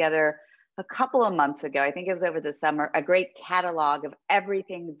put together a couple of months ago, I think it was over the summer, a great catalog of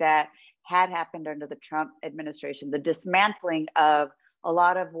everything that had happened under the Trump administration, the dismantling of a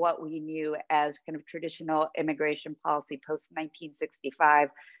lot of what we knew as kind of traditional immigration policy post 1965,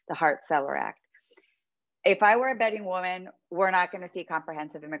 the Hart-Celler Act. If I were a betting woman, we're not going to see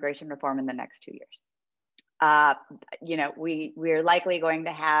comprehensive immigration reform in the next 2 years. You know, we're likely going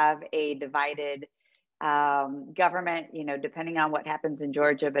to have a divided government, you know, depending on what happens in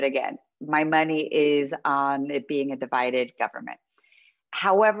Georgia. But again, my money is on it being a divided government.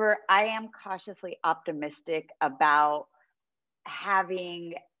 However, I am cautiously optimistic about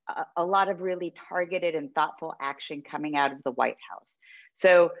having a lot of really targeted and thoughtful action coming out of the White House.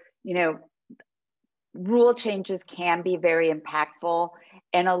 So, you know, rule changes can be very impactful,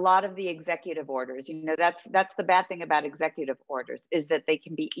 and a lot of the executive orders, you know, that's the bad thing about executive orders, is that they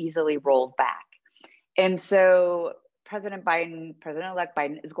can be easily rolled back. And so President-elect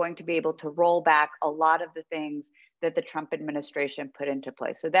Biden is going to be able to roll back a lot of the things that the Trump administration put into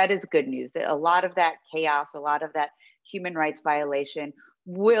place. So that is good news, that a lot of that chaos, a lot of that human rights violation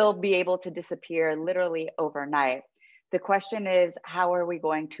will be able to disappear literally overnight. The question is, how are we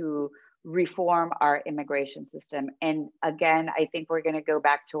going to reform our immigration system? And again, I think we're going to go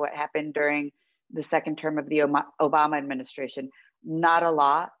back to what happened during the second term of the Obama administration. Not a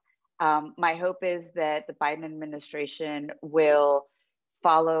lot. My hope is that the Biden administration will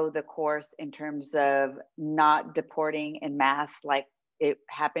follow the course in terms of not deporting en masse like it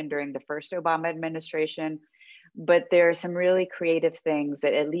happened during the first Obama administration. But there are some really creative things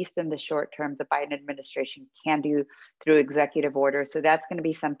that, at least in the short term, the Biden administration can do through executive order. So that's going to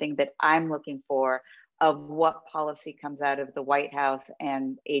be something that I'm looking for, of what policy comes out of the White House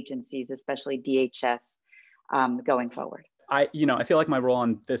and agencies, especially DHS, going forward. I feel like my role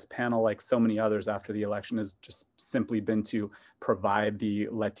on this panel, like so many others after the election, has just simply been to provide the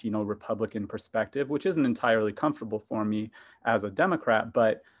Latino Republican perspective, which isn't entirely comfortable for me as a Democrat,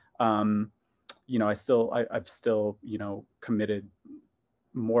 but I've still, committed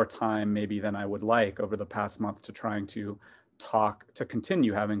more time maybe than I would like over the past month to trying to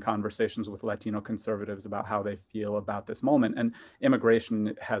continue having conversations with Latino conservatives about how they feel about this moment. And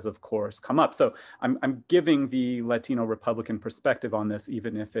immigration has, of course, come up. So I'm giving the Latino Republican perspective on this,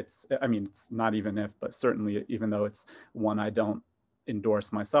 even if it's not even if, but certainly even though it's one I don't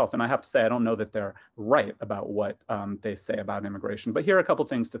endorse myself. And I have to say, I don't know that they're right about what they say about immigration, but here are a couple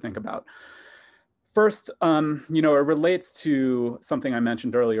things to think about. First, it relates to something I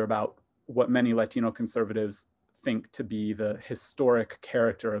mentioned earlier about what many Latino conservatives think to be the historic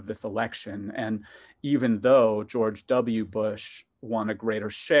character of this election. And even though George W. Bush won a greater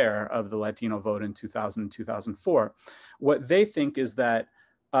share of the Latino vote in 2000 and 2004, what they think is that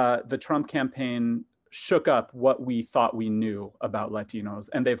the Trump campaign shook up what we thought we knew about Latinos,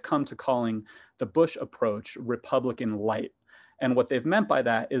 and they've come to calling the Bush approach Republican light. And what they've meant by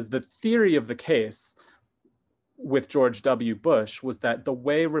that is the theory of the case with George W. Bush was that the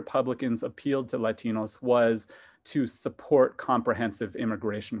way Republicans appealed to Latinos was to support comprehensive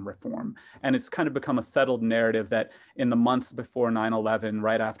immigration reform. And it's kind of become a settled narrative that in the months before 9/11,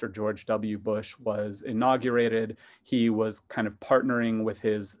 right after George W. Bush was inaugurated, he was kind of partnering with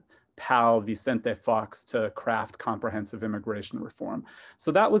his pal Vicente Fox to craft comprehensive immigration reform.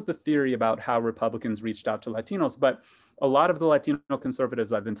 So that was the theory about how Republicans reached out to Latinos. But a lot of the Latino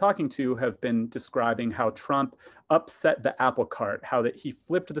conservatives I've been talking to have been describing how Trump upset the apple cart, how that he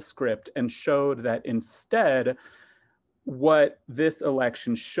flipped the script and showed that instead, what this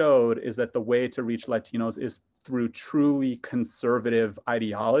election showed is that the way to reach Latinos is through truly conservative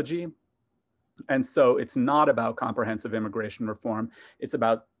ideology. And so it's not about comprehensive immigration reform. It's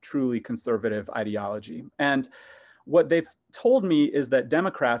about truly conservative ideology. And what they've told me is that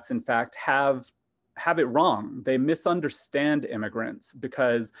Democrats, in fact, have it wrong. They misunderstand immigrants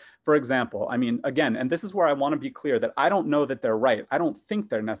because, for example, again, and this is where I want to be clear that I don't know that they're right. I don't think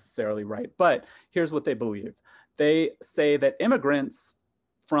they're necessarily right, but here's what they believe. They say that immigrants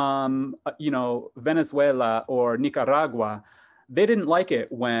from, Venezuela or Nicaragua, they didn't like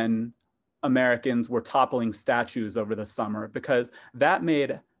it when Americans were toppling statues over the summer because that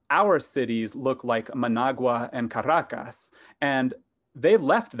made our cities look like Managua and Caracas. And they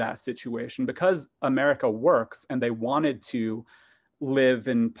left that situation because America works and they wanted to live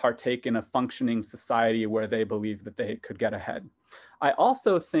and partake in a functioning society where they believed that they could get ahead. I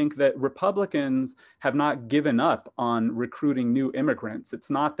also think that Republicans have not given up on recruiting new immigrants.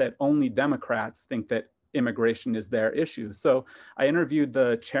 It's not that only Democrats think that immigration is their issue. So I interviewed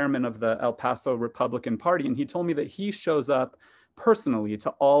the chairman of the El Paso Republican Party, and he told me that he shows up personally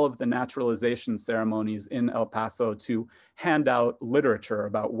to all of the naturalization ceremonies in El Paso to hand out literature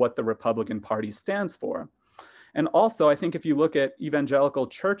about what the Republican Party stands for. And also, I think if you look at evangelical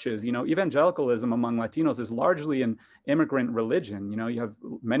churches, you know, evangelicalism among Latinos is largely an immigrant religion. You know, you have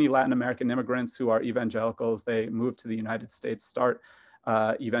many Latin American immigrants who are evangelicals. They move to the United States, start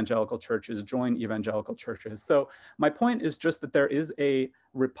evangelical churches, join evangelical churches. So my point is just that there is a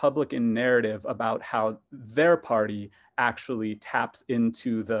Republican narrative about how their party actually taps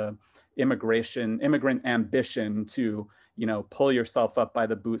into the immigrant ambition to, you know, pull yourself up by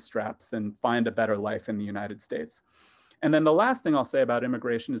the bootstraps and find a better life in the United States. And then the last thing I'll say about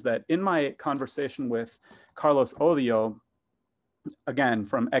immigration is that in my conversation with Carlos Odio, again,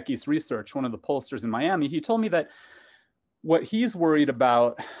 from Equis Research, one of the pollsters in Miami, he told me that what he's worried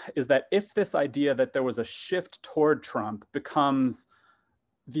about is that if this idea that there was a shift toward Trump becomes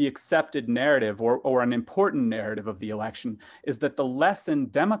the accepted narrative or an important narrative of the election, is that the lesson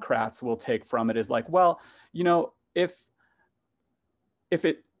Democrats will take from it is like, well, you know, if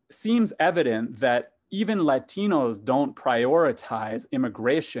it seems evident that even Latinos don't prioritize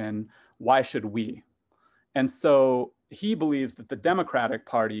immigration, why should we? And so he believes that the Democratic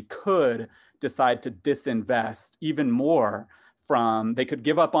Party could decide to disinvest even more from, they could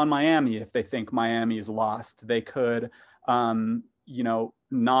give up on Miami if they think Miami is lost. They could, you know,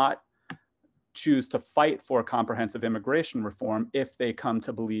 not choose to fight for comprehensive immigration reform if they come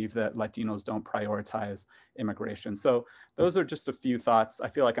to believe that Latinos don't prioritize immigration. So those are just a few thoughts. I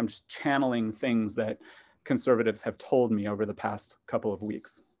feel like I'm just channeling things that conservatives have told me over the past couple of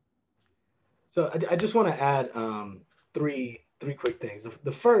weeks. So I just want to add three quick things.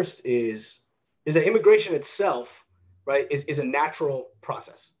 The first is that immigration itself, right, is a natural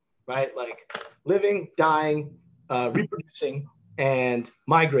process, right? Like living, dying, reproducing, and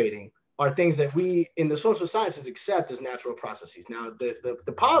migrating are things that we in the social sciences accept as natural processes. Now,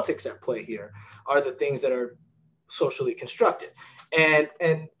 the politics at play here are the things that are socially constructed. And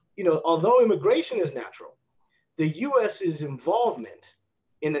you know, although immigration is natural, the US's involvement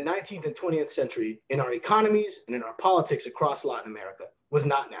in the 19th and 20th century in our economies and in our politics across Latin America was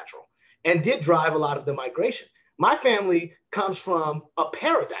not natural and did drive a lot of the migration. My family comes from a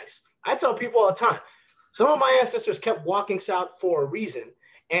paradise. I tell people all the time, some of my ancestors kept walking south for a reason,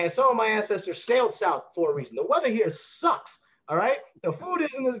 and some of my ancestors sailed south for a reason. The weather here sucks, all right? The food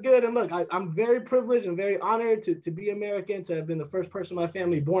isn't as good. And look, I'm very privileged and very honored to be American, to have been the first person in my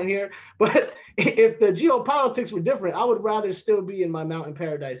family born here. But if the geopolitics were different, I would rather still be in my mountain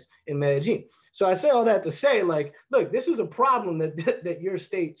paradise in Medellin. So I say all that to say, like, look, this is a problem that your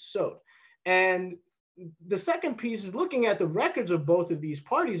state sowed. And the second piece is looking at the records of both of these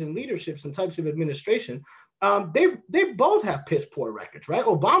parties and leaderships and types of administration. They both have piss poor records, right?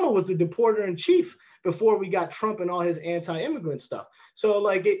 Obama was the deporter in chief before we got Trump and all his anti-immigrant stuff. So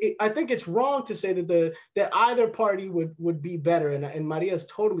like, I think it's wrong to say that either party would be better. And Maria's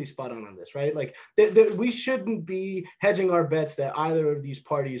totally spot on this, right? Like we shouldn't be hedging our bets that either of these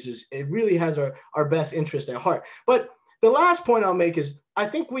parties it really has our best interest at heart. But the last point I'll make is I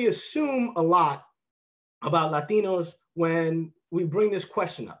think we assume a lot about Latinos when we bring this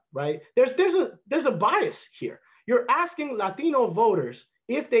question up, right? There's a bias here. You're asking Latino voters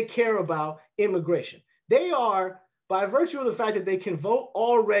if they care about immigration. They are, by virtue of the fact that they can vote,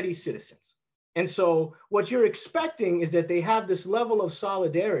 already citizens. And so what you're expecting is that they have this level of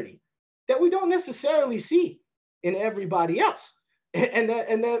solidarity that we don't necessarily see in everybody else. And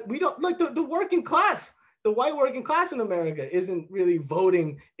that we don't, like the working class, the white working class in America isn't really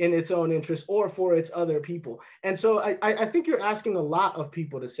voting in its own interest or for its other people. And so I think you're asking a lot of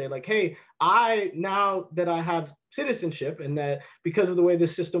people to say like, hey, now that I have citizenship and that because of the way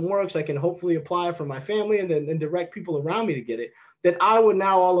this system works, I can hopefully apply for my family and direct people around me to get it, that I would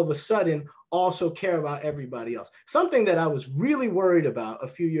now all of a sudden also care about everybody else. Something that I was really worried about a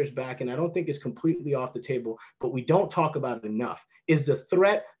few years back, and I don't think is completely off the table, but we don't talk about it enough, is the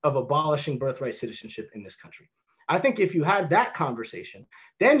threat of abolishing birthright citizenship in this country. I think if you had that conversation,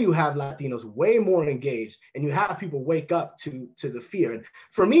 then you have Latinos way more engaged and you have people wake up to the fear. And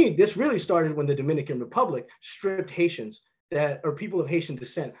for me, this really started when the Dominican Republic stripped Haitians or people of Haitian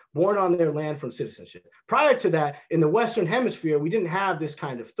descent born on their land from citizenship. Prior to that, in the Western Hemisphere, we didn't have this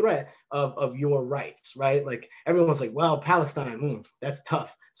kind of threat of your rights, right? Like everyone's like, well, Palestine, that's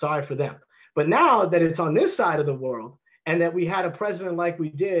tough. Sorry for them. But now that it's on this side of the world and that we had a president like we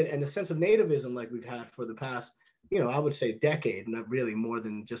did and a sense of nativism like we've had for the past, I would say decade, not really more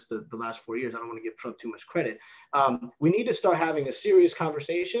than just the last 4 years. I don't want to give Trump too much credit. We need to start having a serious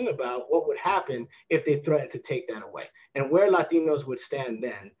conversation about what would happen if they threatened to take that away and where Latinos would stand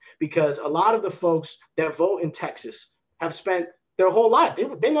then. Because a lot of the folks that vote in Texas have spent their whole life.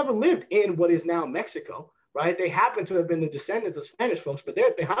 They never lived in what is now Mexico, right? They happen to have been the descendants of Spanish folks, but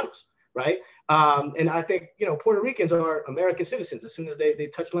they're Tejanos, right? And I think, you know, Puerto Ricans are American citizens as soon as they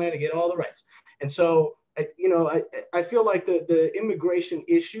touch land, they get all the rights. And so, you know, I feel like the immigration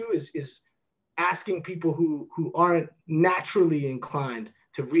issue is asking people who aren't naturally inclined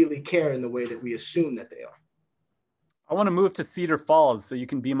to really care in the way that we assume that they are. I want to move to Cedar Falls so you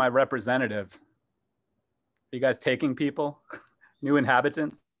can be my representative. Are you guys taking people? New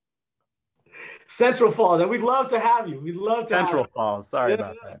inhabitants? Central Falls, and we'd love to have you. We'd love to have you. Central Falls, sorry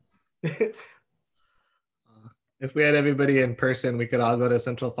about that. If we had everybody in person, we could all go to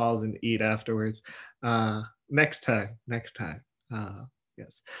Central Falls and eat afterwards. Next time.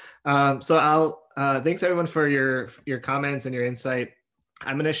 Yes. So I'll thanks everyone for your comments and your insight.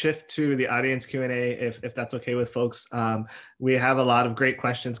 I'm going to shift to the audience Q&A if that's okay with folks. We have a lot of great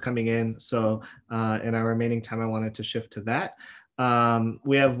questions coming in. So in our remaining time, I wanted to shift to that.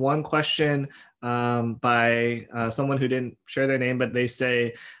 We have one question by someone who didn't share their name, but they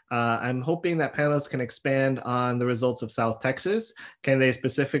say, I'm hoping that panelists can expand on the results of South Texas. Can they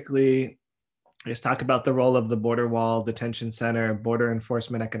specifically just talk about the role of the border wall, detention center, border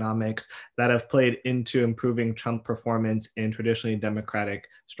enforcement economics that have played into improving Trump performance in traditionally Democratic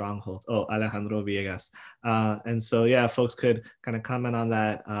strongholds? Oh, Alejandro Villegas. And so, yeah, folks could kind of comment on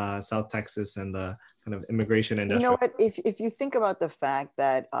that, South Texas and the kind of immigration industrial. You know what, if you think about the fact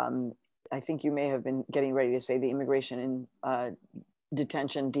that, I think you may have been getting ready to say the immigration and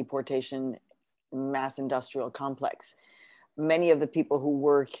detention, deportation, mass industrial complex. Many of the people who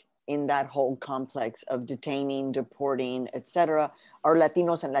work in that whole complex of detaining, deporting, etc., are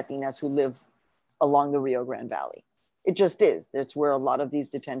Latinos and Latinas who live along the Rio Grande Valley. It just is. That's where a lot of these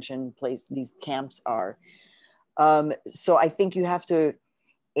detention these camps are. So I think you have to,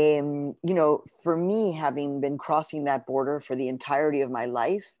 you know, for me, having been crossing that border for the entirety of my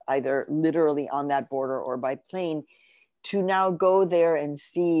life, either literally on that border or by plane, to now go there and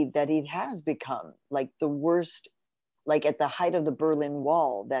see that it has become like the worst, like at the height of the Berlin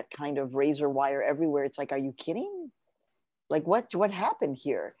Wall, that kind of razor wire everywhere. It's like, are you kidding? Like what happened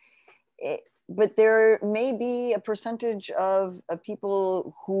here? But there may be a percentage of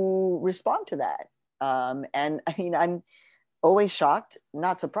people who respond to that. And I mean, I'm always shocked,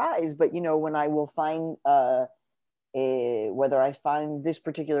 not surprised, but you know, when I will find, whether I find this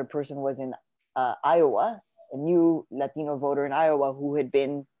particular person was in Iowa, a new Latino voter in Iowa who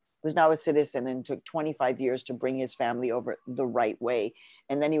was now a citizen and took 25 years to bring his family over the right way.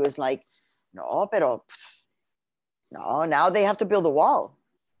 And then he was like, no, now they have to build a wall.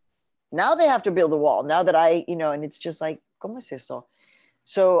 Now they have to build a wall. Now that you know, and it's just like, ¿cómo es esto?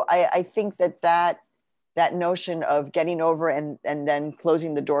 So I think that notion of getting over and then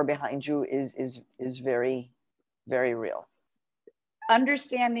closing the door behind you is very, very real.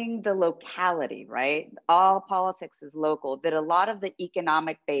 Understanding the locality, right? All politics is local, that a lot of the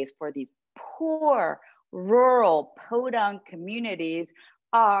economic base for these poor, rural, podunk communities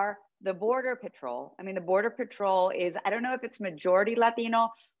are the Border Patrol. I mean, the Border Patrol is, I don't know if it's majority Latino,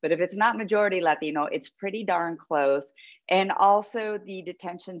 but if it's not majority Latino, it's pretty darn close. And also the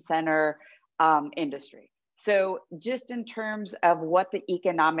detention center industry. So just in terms of what the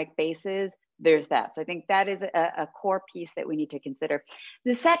economic base is, there's that. So I think that is a core piece that we need to consider.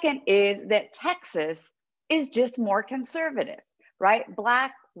 The second is that Texas is just more conservative, right?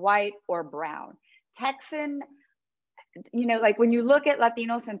 Black, white, or brown. Texan, you know, like when you look at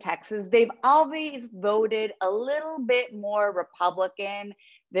Latinos in Texas, they've always voted a little bit more Republican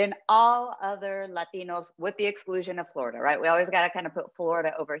than all other Latinos, with the exclusion of Florida, right? We always got to kind of put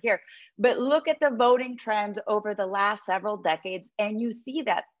Florida over here. But look at the voting trends over the last several decades, and you see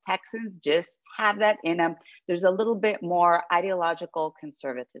that Texans just have that in them. There's a little bit more ideological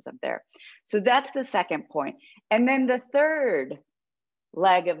conservatism there. So that's the second point. And then the third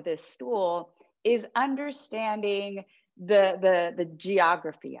leg of this stool is understanding the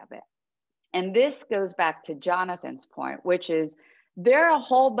geography of it. And this goes back to Jonathan's point, which is there are a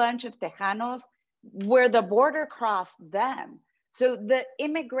whole bunch of Tejanos where the border crossed them. So the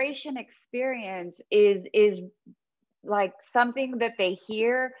immigration experience is like something that they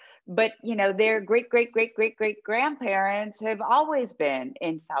hear, but you know, their great grandparents have always been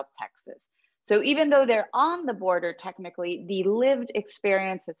in South Texas. So even though they're on the border, technically, the lived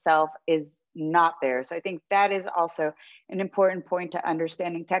experience itself is not there. So I think that is also an important point to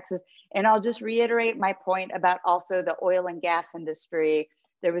understanding Texas. And I'll just reiterate my point about also the oil and gas industry.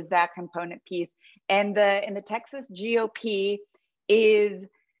 There was that component piece. And the Texas GOP is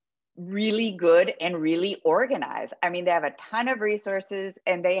really good and really organized. I mean, they have a ton of resources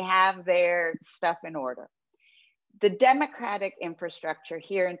and they have their stuff in order. The Democratic infrastructure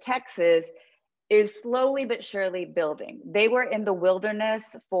here in Texas is slowly but surely building. They were in the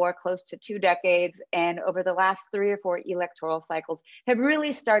wilderness for close to 2 decades, and over the last 3 or 4 electoral cycles have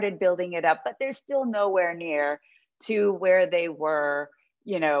really started building it up, but they're still nowhere near to where they were,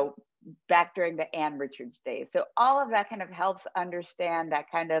 back during the Ann Richards days. So all of that kind of helps understand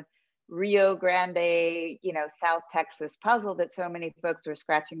that kind of Rio Grande, South Texas puzzle that so many folks were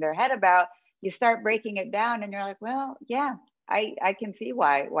scratching their head about. You start breaking it down and you're like, well, yeah, I can see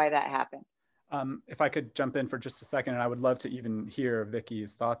why that happened. If I could jump in for just a second, and I would love to even hear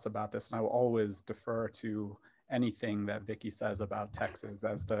Vicky's thoughts about this, and I will always defer to anything that Vicky says about Texas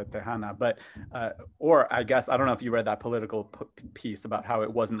as the Tejana, but, or I guess, I don't know if you read that political piece about how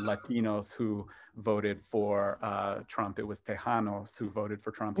it wasn't Latinos who voted for Trump, it was Tejanos who voted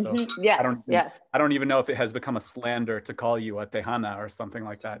for Trump. So Yes, I don't even know if it has become a slander to call you a Tejana or something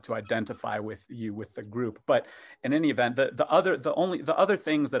like that, to identify with you with the group. But in any event, the other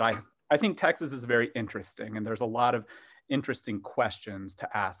things that I think Texas is very interesting, and there's a lot of interesting questions to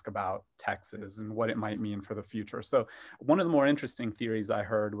ask about Texas and what it might mean for the future. So one of the more interesting theories I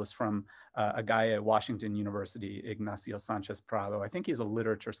heard was from a guy at Washington University, Ignacio Sanchez Prado. I think he's a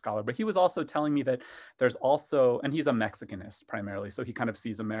literature scholar, but he was also telling me that there's also, and he's a Mexicanist primarily, so he kind of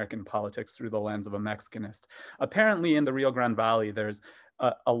sees American politics through the lens of a Mexicanist. Apparently in the Rio Grande Valley, there's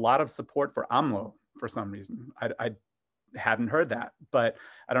a lot of support for AMLO for some reason. I hadn't heard that, but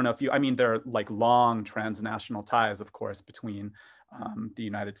I don't know if there are like long transnational ties, of course, between the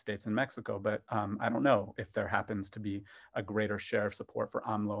United States and Mexico, but I don't know if there happens to be a greater share of support for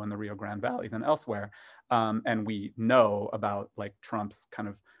AMLO in the Rio Grande Valley than elsewhere. And we know about like Trump's kind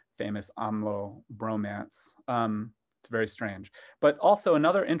of famous AMLO bromance. It's very strange. But also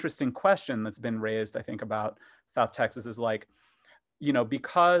another interesting question that's been raised, I think, about South Texas is like,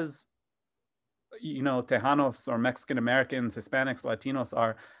 because Tejanos or Mexican Americans, Hispanics, Latinos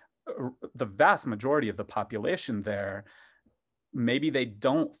are the vast majority of the population there, maybe they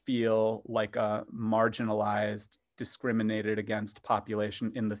don't feel like a marginalized, discriminated against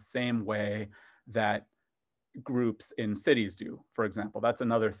population in the same way that groups in cities do, for example. That's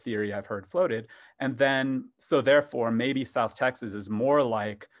another theory I've heard floated. And then, so therefore, maybe South Texas is more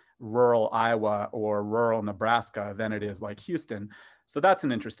like rural Iowa or rural Nebraska than it is like Houston. So that's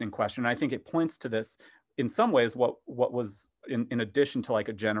an interesting question. I think it points to this, in some ways, what was, in addition to like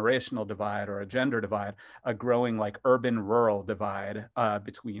a generational divide or a gender divide, a growing like urban-rural divide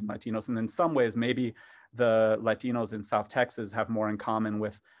between Latinos. And in some ways, maybe the Latinos in South Texas have more in common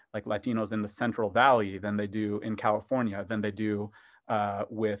with like Latinos in the Central Valley than they do in California, than they do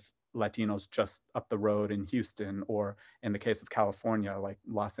with Latinos just up the road in Houston, or in the case of California, like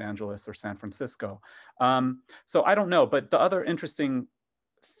Los Angeles or San Francisco. So I don't know, but the other interesting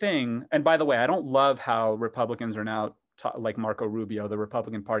thing, and by the way, I don't love how Republicans are now, like Marco Rubio, the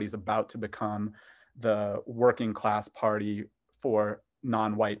Republican Party is about to become the working class party for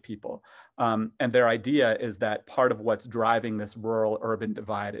non-white people. And their idea is that part of what's driving this rural-urban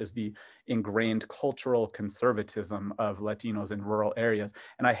divide is the ingrained cultural conservatism of Latinos in rural areas.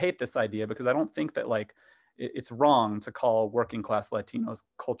 And I hate this idea because I don't think that like it's wrong to call working class Latinos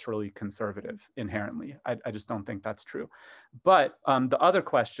culturally conservative inherently. I just don't think that's true. But the other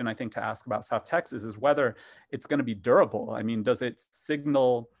question I think to ask about South Texas is whether it's going to be durable. I mean, does it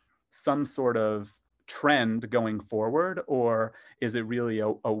signal some sort of trend going forward, or is it really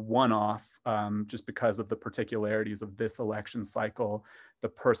a one-off just because of the particularities of this election cycle, the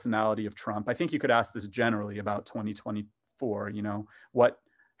personality of Trump? I think you could ask this generally about 2024,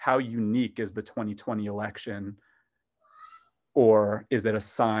 how unique is the 2020 election, or is it a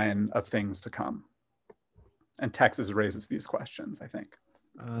sign of things to come? And Texas raises these questions, I think.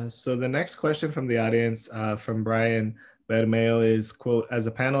 So the next question from the audience, from Brian Bermeo, is, quote, as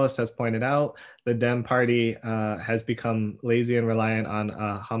a panelist has pointed out, the Dem party has become lazy and reliant on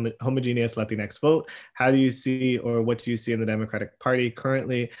a homogeneous Latinx vote. How do you see, or what do you see in the Democratic Party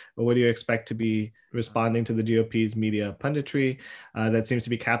currently, or what do you expect to be responding to the GOP's media punditry that seems to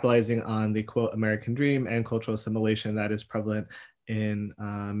be capitalizing on the, quote, American dream and cultural assimilation that is prevalent in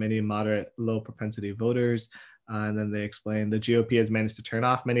many moderate, low propensity voters? And then they explain the GOP has managed to turn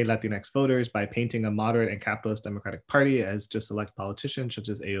off many Latinx voters by painting a moderate and capitalist Democratic Party as just select politicians such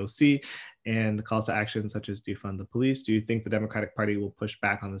as AOC, and calls to action such as defund the police. Do you think the Democratic Party will push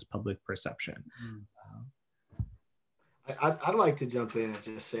back on this public perception? I'd like to jump in and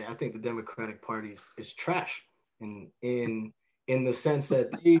just say I think the Democratic Party is trash in the sense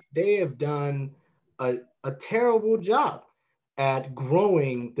that they have done a terrible job at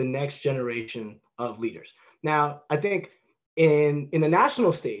growing the next generation of leaders. Now, I think in the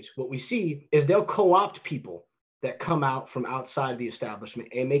national stage, what we see is they'll co-opt people that come out from outside the establishment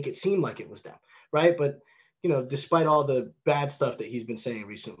and make it seem like it was them. right? But despite all the bad stuff that he's been saying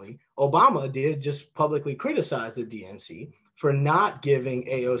recently, Obama did just publicly criticize the DNC for not giving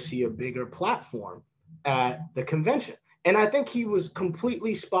AOC a bigger platform at the convention. And I think he was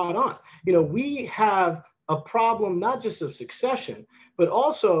completely spot on. We have a problem not just of succession, but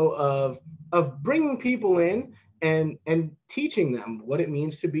also of bringing people in and teaching them what it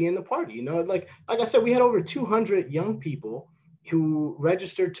means to be in the party. Like I said, we had over 200 young people who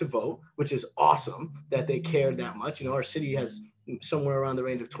registered to vote, which is awesome that they cared that much. Our city has somewhere around the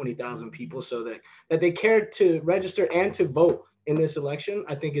range of 20,000 people, so that they cared to register and to vote in this election,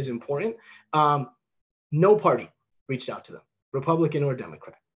 I think is important. No party reached out to them, Republican or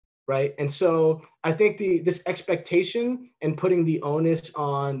Democrat, right? And so I think this expectation and putting the onus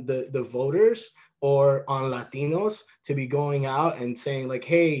on the voters or on Latinos to be going out and saying like,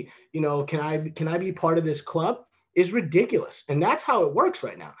 hey, can I be part of this club, is ridiculous. And that's how it works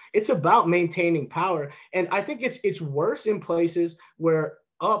right now. It's about maintaining power. And I think it's worse in places where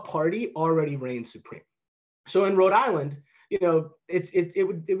a party already reigns supreme. So in Rhode Island, it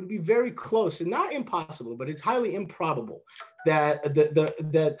would be very close and not impossible, but it's highly improbable that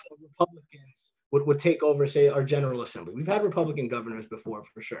that Republicans would take over, say, our General Assembly. We've had Republican governors before,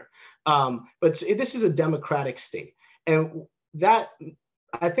 for sure. But this is a Democratic state. And that,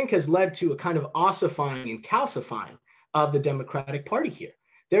 I think, has led to a kind of ossifying and calcifying of the Democratic Party here.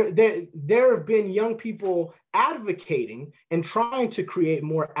 There have been young people advocating and trying to create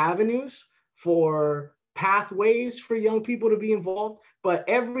more avenues for pathways for young people to be involved. But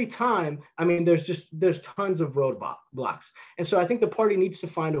every time, there's tons of roadblocks. And so I think the party needs to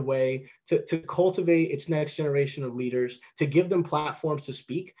find a way to cultivate its next generation of leaders, to give them platforms to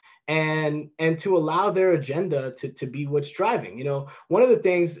speak, and to allow their agenda to be what's driving. One of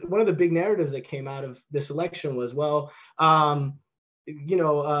the big narratives that came out of this election was, Latinos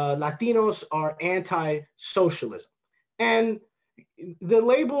are anti-socialism. And the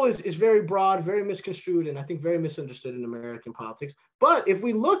label is very broad, very misconstrued, and I think very misunderstood in American politics. But if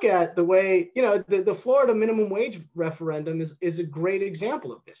we look at the way, the Florida minimum wage referendum is a great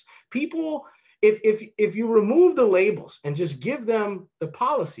example of this. People, if you remove the labels and just give them the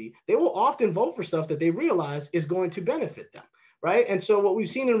policy, they will often vote for stuff that they realize is going to benefit them, right? And so what we've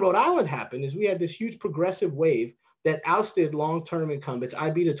seen in Rhode Island happen is we had this huge progressive wave that ousted long-term incumbents.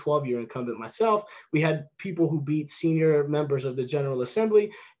 I beat a 12-year incumbent myself. We had people who beat senior members of the General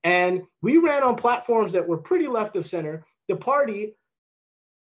Assembly, and we ran on platforms that were pretty left of center. The party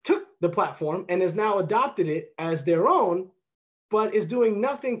took the platform and has now adopted it as their own, but is doing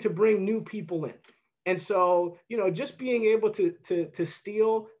nothing to bring new people in. And so, just being able to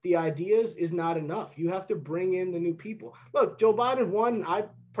steal the ideas is not enough. You have to bring in the new people. Look, Joe Biden won. I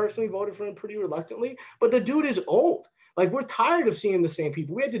personally voted for him pretty reluctantly, but the dude is old. Like, we're tired of seeing the same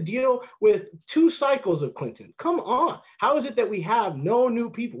people. We had to deal with 2 cycles of Clinton. Come on. How is it that we have no new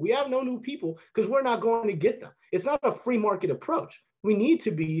people? We have no new people because we're not going to get them. It's not a free market approach. We need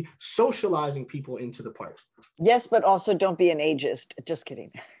to be socializing people into the party. Yes, but also don't be an ageist. Just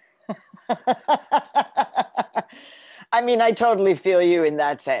kidding. I totally feel you in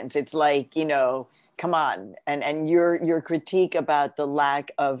that sense. It's like, come on. And your critique about the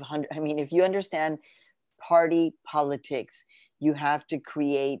lack of, if you understand party politics, you have to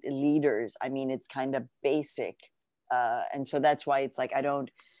create leaders. It's kind of basic. And so that's why it's like, I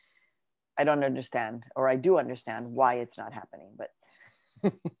don't understand, or I do understand why it's not happening, but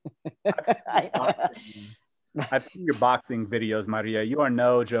I've seen your boxing videos, Maria. You are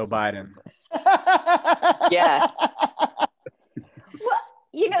no Joe Biden. Yeah.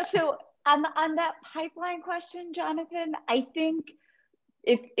 Well, so on that pipeline question, Jonathan, I think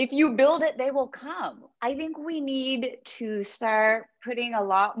if you build it, they will come. I think we need to start putting a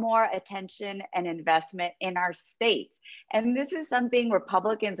lot more attention and investment in our states. And this is something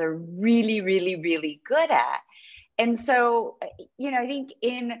Republicans are really, really, really good at. And so, I think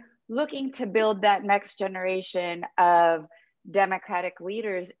in looking to build that next generation of Democratic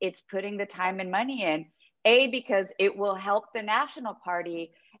leaders, it's putting the time and money in, A, because it will help the national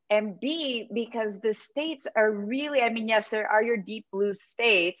party, and B, because the states are really, yes, there are your deep blue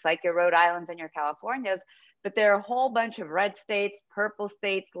states like your Rhode Islands and your Californias, but there are a whole bunch of red states, purple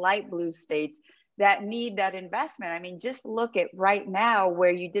states, light blue states that need that investment. Just look at right now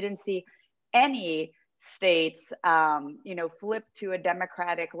where you didn't see any states, flip to a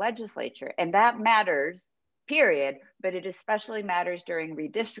Democratic legislature. And that matters, period, but it especially matters during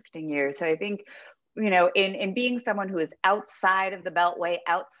redistricting years. So I think, in being someone who is outside of the Beltway,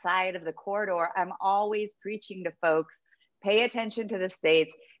 outside of the corridor, I'm always preaching to folks, pay attention to the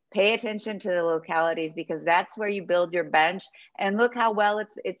states, Pay attention to the localities, because that's where you build your bench. And look how well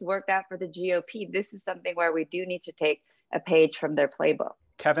it's worked out for the GOP. This is something where we do need to take a page from their playbook.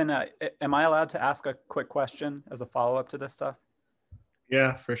 Kevin, am I allowed to ask a quick question as a follow-up to this stuff?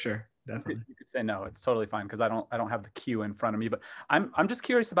 Yeah, for sure. Definitely. You could say no, it's totally fine, because I don't have the queue in front of me, but I'm just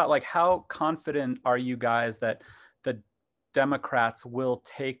curious about, like, how confident are you guys that the Democrats will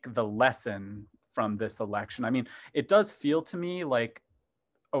take the lesson from this election? I mean, it does feel to me like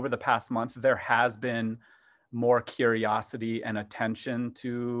over the past month, there has been more curiosity and attention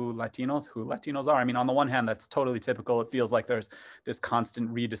to Latinos, who Latinos are. I mean, on the one hand, that's totally typical. It feels like there's this constant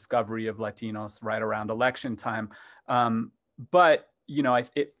rediscovery of Latinos right around election time. But, you know,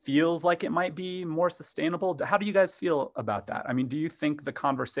 it feels like it might be more sustainable. How do you guys feel about that? I mean, do you think the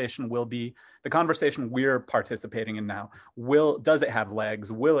conversation will be, the conversation we're participating in now, does it have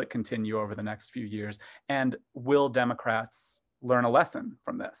legs? Will it continue over the next few years? And will Democrats learn a lesson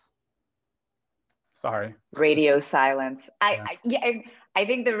from this? Sorry. Radio silence. Yeah. I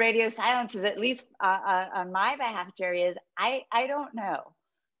think the radio silence is, at least on my behalf, Jerry, is I don't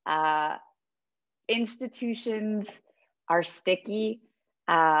know. Institutions are sticky.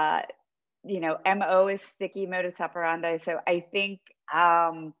 You know, MO is sticky, modus operandi. So I think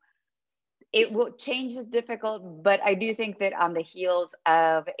it will change is difficult, but I do think that on the heels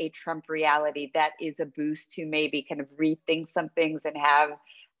of a Trump reality, that is a boost to maybe kind of rethink some things and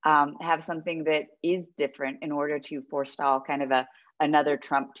have something that is different in order to forestall kind of another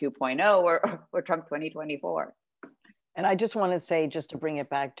Trump 2.0 or Trump 2024. And I just want to say, just to bring it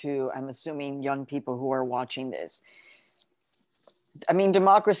back to, I'm assuming, young people who are watching this. I mean,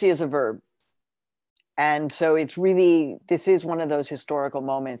 democracy is a verb. And so it's really, this is one of those historical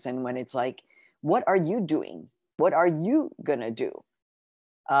moments. And when it's like, what are you doing? What are you gonna do?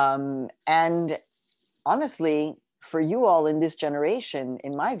 And honestly, for you all in this generation,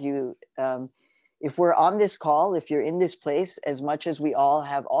 in my view, if we're on this call, if you're in this place, as much as we all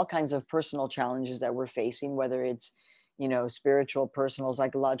have all kinds of personal challenges that we're facing, whether it's, you know, spiritual, personal,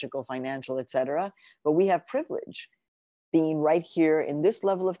 psychological, financial, etc., but we have privilege being right here in this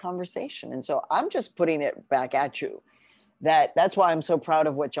level of conversation. And so I'm just putting it back at you. That's why I'm so proud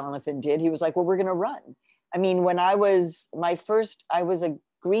of what Jonathon did. He was like, well, we're gonna run. I mean, when I was I was a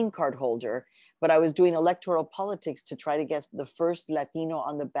green card holder, but I was doing electoral politics to try to get the first Latino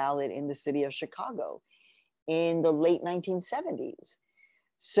on the ballot in the city of Chicago in the late 1970s.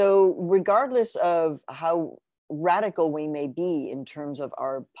 So regardless of how radical we may be in terms of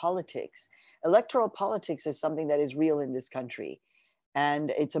our politics, electoral politics is something that is real in this country.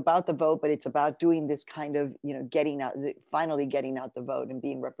 And it's about the vote, but it's about doing this kind of, you know, finally getting out the vote and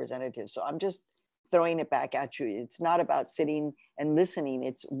being representative. So I'm just throwing it back at you. It's not about sitting and listening.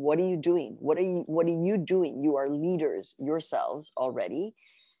 It's, what are you doing? What are you doing? You are leaders yourselves already.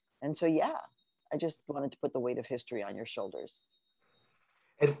 And so, yeah, I just wanted to put the weight of history on your shoulders.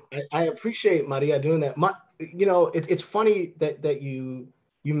 And I appreciate Maria doing that. You know, it's funny that you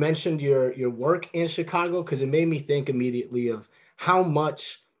mentioned your work in Chicago, because it made me think immediately of how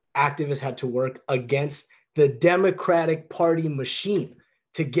much activists had to work against the Democratic Party machine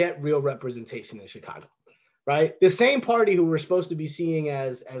to get real representation in Chicago, right? The same party who we're supposed to be seeing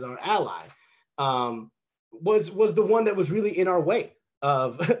as our ally was the one that was really in our way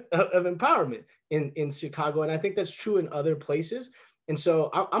of empowerment in Chicago. And I think that's true in other places. And so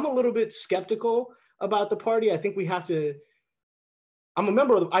I'm a little bit skeptical about the party. I think we have to, I'm a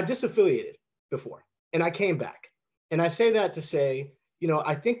member of I disaffiliated before and I came back. And I say that to say, you know,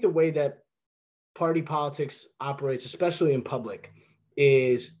 I think the way that party politics operates, especially in public,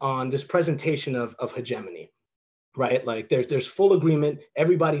 is on this presentation of hegemony, right? Like there's full agreement,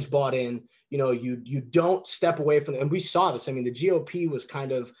 everybody's bought in, you know, you don't step away from it. And we saw this. I mean, the GOP was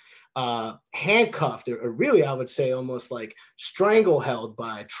kind of handcuffed, or really, I would say almost like strangled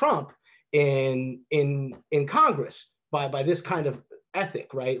by Trump in Congress by this kind of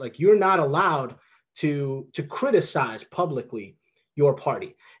ethic, right? Like you're not allowed to criticize publicly your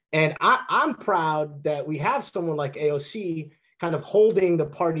party. And I'm proud that we have someone like AOC kind of holding the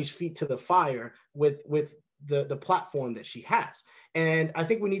party's feet to the fire with the platform that she has. And I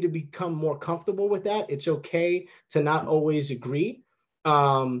think we need to become more comfortable with that. It's okay to not always agree,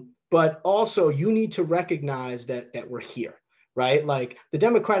 but also you need to recognize that we're here, right? Like the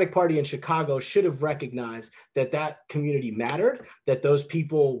Democratic Party in Chicago should have recognized that community mattered, that those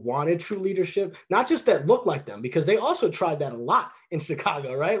people wanted true leadership, not just that looked like them, because they also tried that a lot in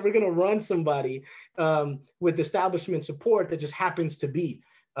Chicago, right? We're going to run somebody with establishment support that just happens to be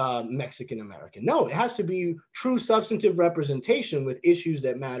Mexican-American. No, it has to be true substantive representation with issues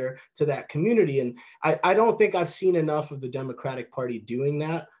that matter to that community. And I don't think I've seen enough of the Democratic Party doing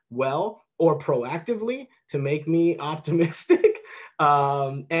that well or proactively to make me optimistic.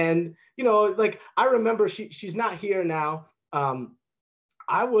 And, you know, like I remember she's not here now.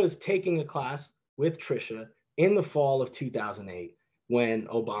 I was taking a class with Trisha in the fall of 2008 when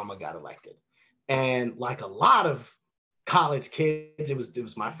Obama got elected. And like a lot of college kids, it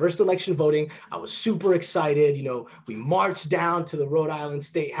was my first election voting. I was super excited. You know, we marched down to the Rhode Island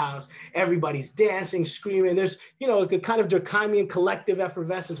State House. Everybody's dancing, screaming. There's, you know, the kind of Durkheimian collective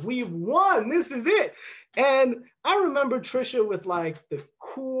effervescence. We've won. This is it. And I remember Trisha with like the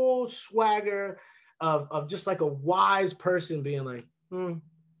cool swagger of just like a wise person being like,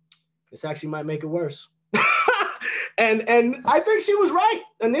 this actually might make it worse. And I think she was right.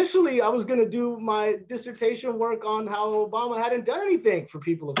 Initially, I was going to do my dissertation work on how Obama hadn't done anything for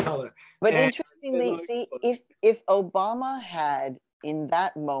people of color. But interestingly, see, if Obama had in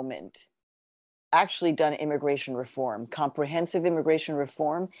that moment actually done immigration reform, comprehensive immigration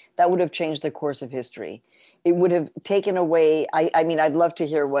reform, that would have changed the course of history. It would have taken away, I mean, I'd love to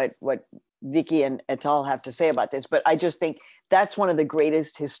hear what Vicky and et al. Have to say about this, but I just think that's one of the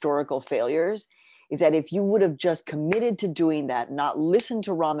greatest historical failures, is that if you would have just committed to doing that, not listened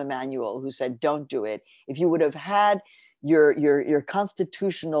to Rahm Emanuel, who said, don't do it, if you would have had your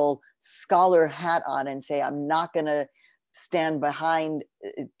constitutional scholar hat on and say, I'm not going to stand behind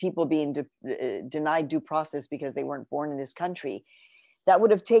people being denied due process because they weren't born in this country, that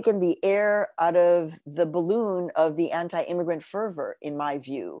would have taken the air out of the balloon of the anti-immigrant fervor, in my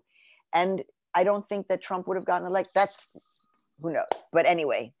view. And I don't think that Trump would have gotten elected. That's, who knows? But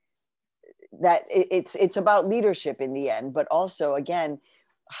anyway, that it's about leadership in the end, but also, again,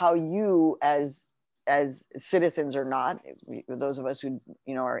 how you as citizens or not, those of us who,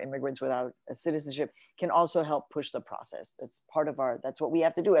 you know, are immigrants without a citizenship, can also help push the process. That's part of that's what we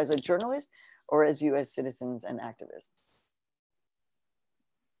have to do as a journalist or as you as citizens and activists.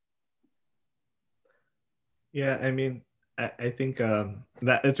 Yeah, I mean, I think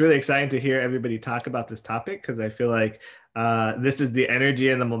that it's really exciting to hear everybody talk about this topic, because I feel like this is the energy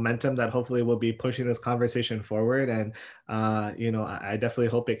and the momentum that hopefully will be pushing this conversation forward. And, you know, I definitely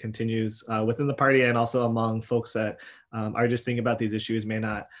hope it continues within the party and also among folks that are just thinking about these issues, may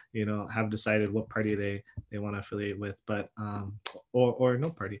not, you know, have decided what party they want to affiliate with, but or no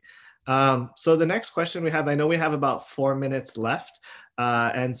party. So the next question we have, I know we have about 4 minutes left.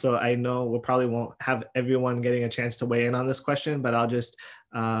 And so I know we probably won't have everyone getting a chance to weigh in on this question, but I'll just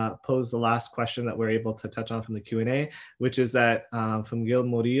pose the last question that we're able to touch on from the Q&A, which is that from Gil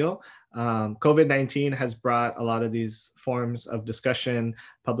Murillo, COVID-19 has brought a lot of these forms of discussion,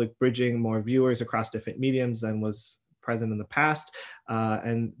 public bridging, more viewers across different mediums than was present in the past.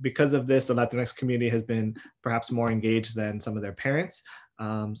 And because of this, the Latinx community has been perhaps more engaged than some of their parents.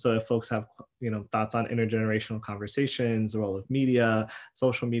 So if folks have, you know, thoughts on intergenerational conversations, the role of media,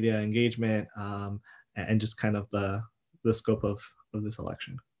 social media engagement, and just kind of the scope of this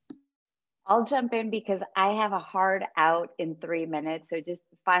election. I'll jump in because I have a hard out in 3 minutes. So just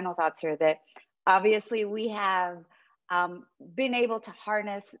final thoughts here, that obviously we have been able to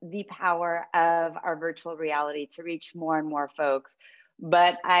harness the power of our virtual reality to reach more and more folks.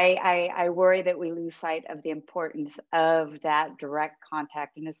 But I worry that we lose sight of the importance of that direct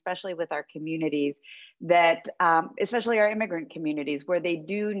contact, and especially with our communities, that especially our immigrant communities, where they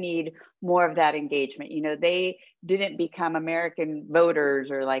do need more of that engagement. You know, they didn't become American voters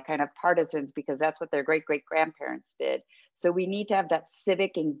or like kind of partisans because that's what their great-great-grandparents did. So we need to have that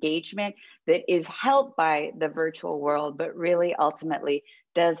civic engagement that is helped by the virtual world, but really ultimately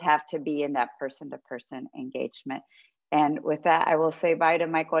does have to be in that person-to-person engagement. And with that, I will say bye to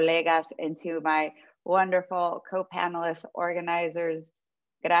my colegas and to my wonderful co-panelists, organizers.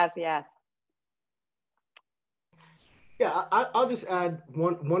 Gracias. Yeah, I'll just add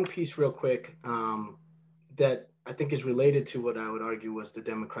one piece real quick that I think is related to what I would argue was the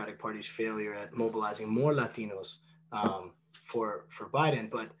Democratic Party's failure at mobilizing more Latinos for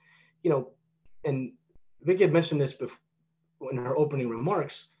Biden. But, you know, and Vicky had mentioned this before in her opening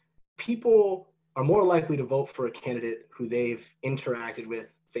remarks, people are more likely to vote for a candidate who they've interacted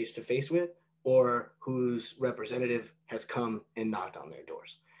with face-to-face with, or whose representative has come and knocked on their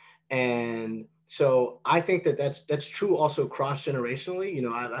doors. And so I think that that's true also cross-generationally. You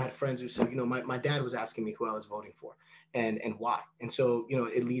know, I had friends who said, you know, my dad was asking me who I was voting for and why. And so, you know,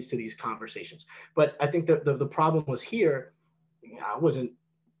 it leads to these conversations. But I think that the problem was here, I wasn't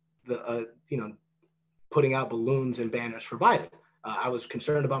you know, putting out balloons and banners for Biden. I was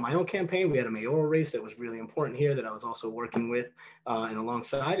concerned about my own campaign. We had a mayoral race that was really important here that I was also working with and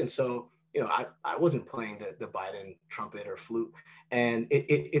alongside. And so, you know, I wasn't playing the Biden trumpet or flute. And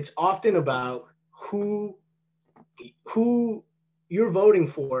it's often about who you're voting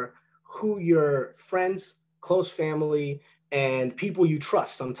for who your friends, close family, and people you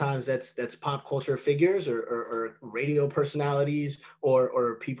trust. Sometimes that's pop culture figures or radio personalities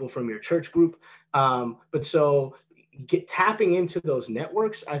or people from your church group. But so tapping into those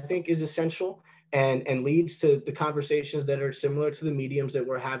networks, I think, is essential and leads to the conversations that are similar to the mediums that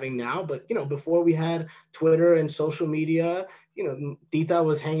we're having now. But, you know, before we had Twitter and social media, you know, Tita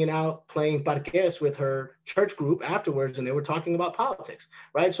was hanging out playing parques with her church group afterwards, and they were talking about politics,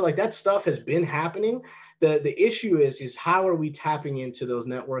 right? So like that stuff has been happening. The issue is how are we tapping into those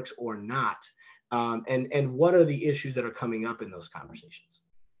networks or not? And what are the issues that are coming up in those conversations?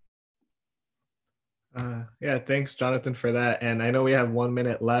 Yeah, thanks, Jonathan, for that. And I know we have 1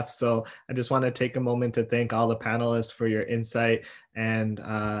 minute left, so I just want to take a moment to thank all the panelists for your insight and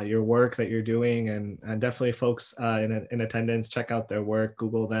your work that you're doing. And definitely folks in attendance, check out their work,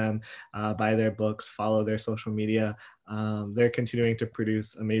 Google them, buy their books, follow their social media. They're continuing to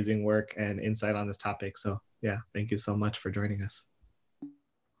produce amazing work and insight on this topic. So yeah, thank you so much for joining us.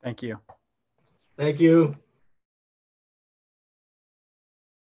 Thank you. Thank you.